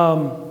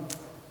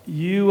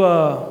you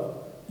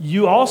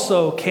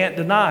also can't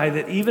deny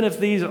that even if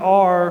these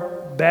are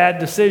bad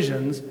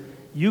decisions,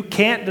 you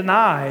can't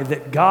deny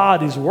that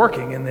God is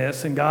working in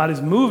this, and God is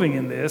moving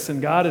in this,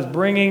 and God is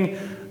bringing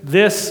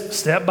this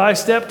step by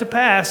step to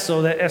pass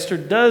so that Esther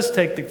does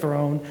take the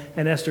throne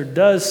and Esther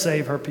does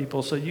save her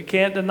people. So you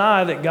can't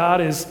deny that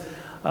God is,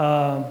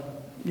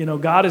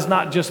 God is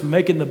not just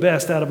making the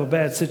best out of a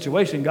bad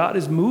situation. God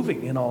is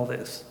moving in all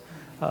this.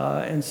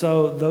 And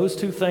so those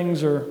 2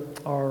 things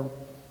are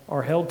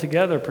held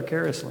together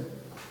precariously.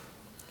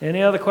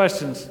 Any other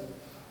questions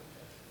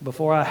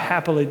before I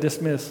happily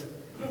dismiss?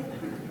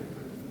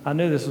 I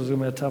knew this was going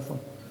to be a tough one.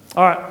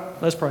 All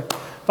right, let's pray.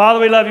 Father,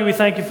 we love you. We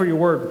thank you for your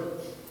word.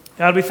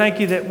 God, we thank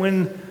you that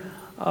when,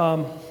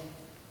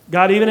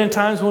 God, even in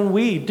times when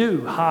we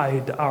do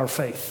hide our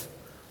faith,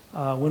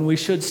 when we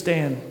should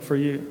stand for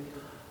you,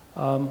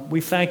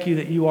 we thank you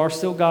that you are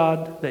still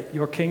God, that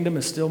your kingdom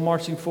is still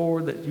marching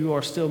forward, that you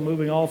are still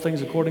moving all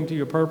things according to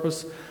your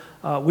purpose.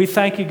 We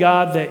thank you,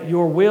 God, that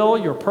your will,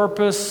 your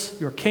purpose,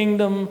 your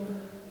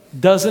kingdom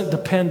doesn't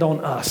depend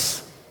on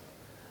us.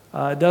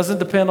 It doesn't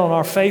depend on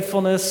our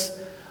faithfulness.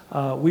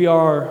 We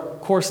are,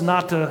 of course,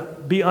 not to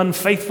be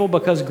unfaithful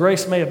because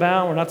grace may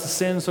abound. We're not to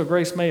sin so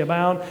grace may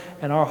abound.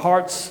 And our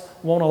hearts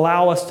won't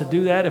allow us to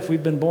do that if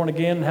we've been born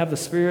again and have the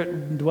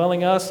Spirit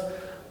dwelling us.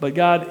 But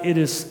God, it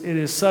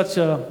is such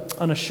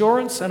an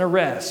assurance and a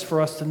rest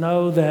for us to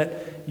know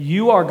that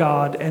you are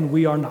God and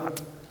we are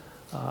not.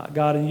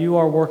 God, and you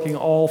are working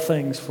all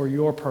things for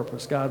your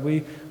purpose. God,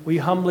 we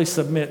humbly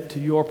submit to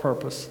your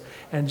purpose.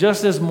 And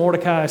just as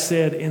Mordecai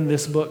said in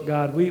this book,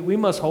 God, we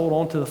must hold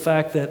on to the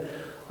fact that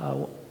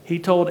he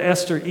told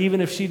Esther,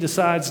 even if she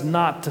decides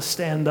not to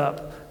stand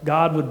up,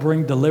 God would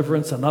bring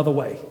deliverance another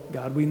way.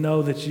 God, we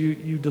know that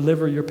you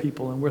deliver your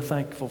people, and we're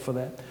thankful for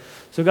that.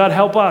 So God,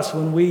 help us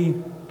when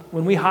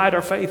we hide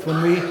our faith,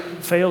 when we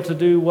fail to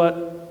do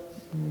what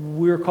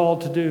we're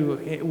called to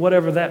do,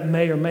 whatever that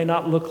may or may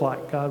not look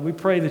like. God, we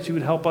pray that you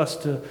would help us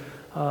to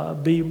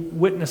be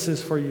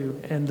witnesses for you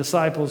and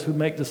disciples who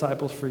make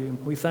disciples for you.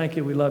 We thank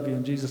you. We love you.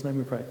 In Jesus' name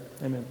we pray.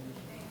 Amen.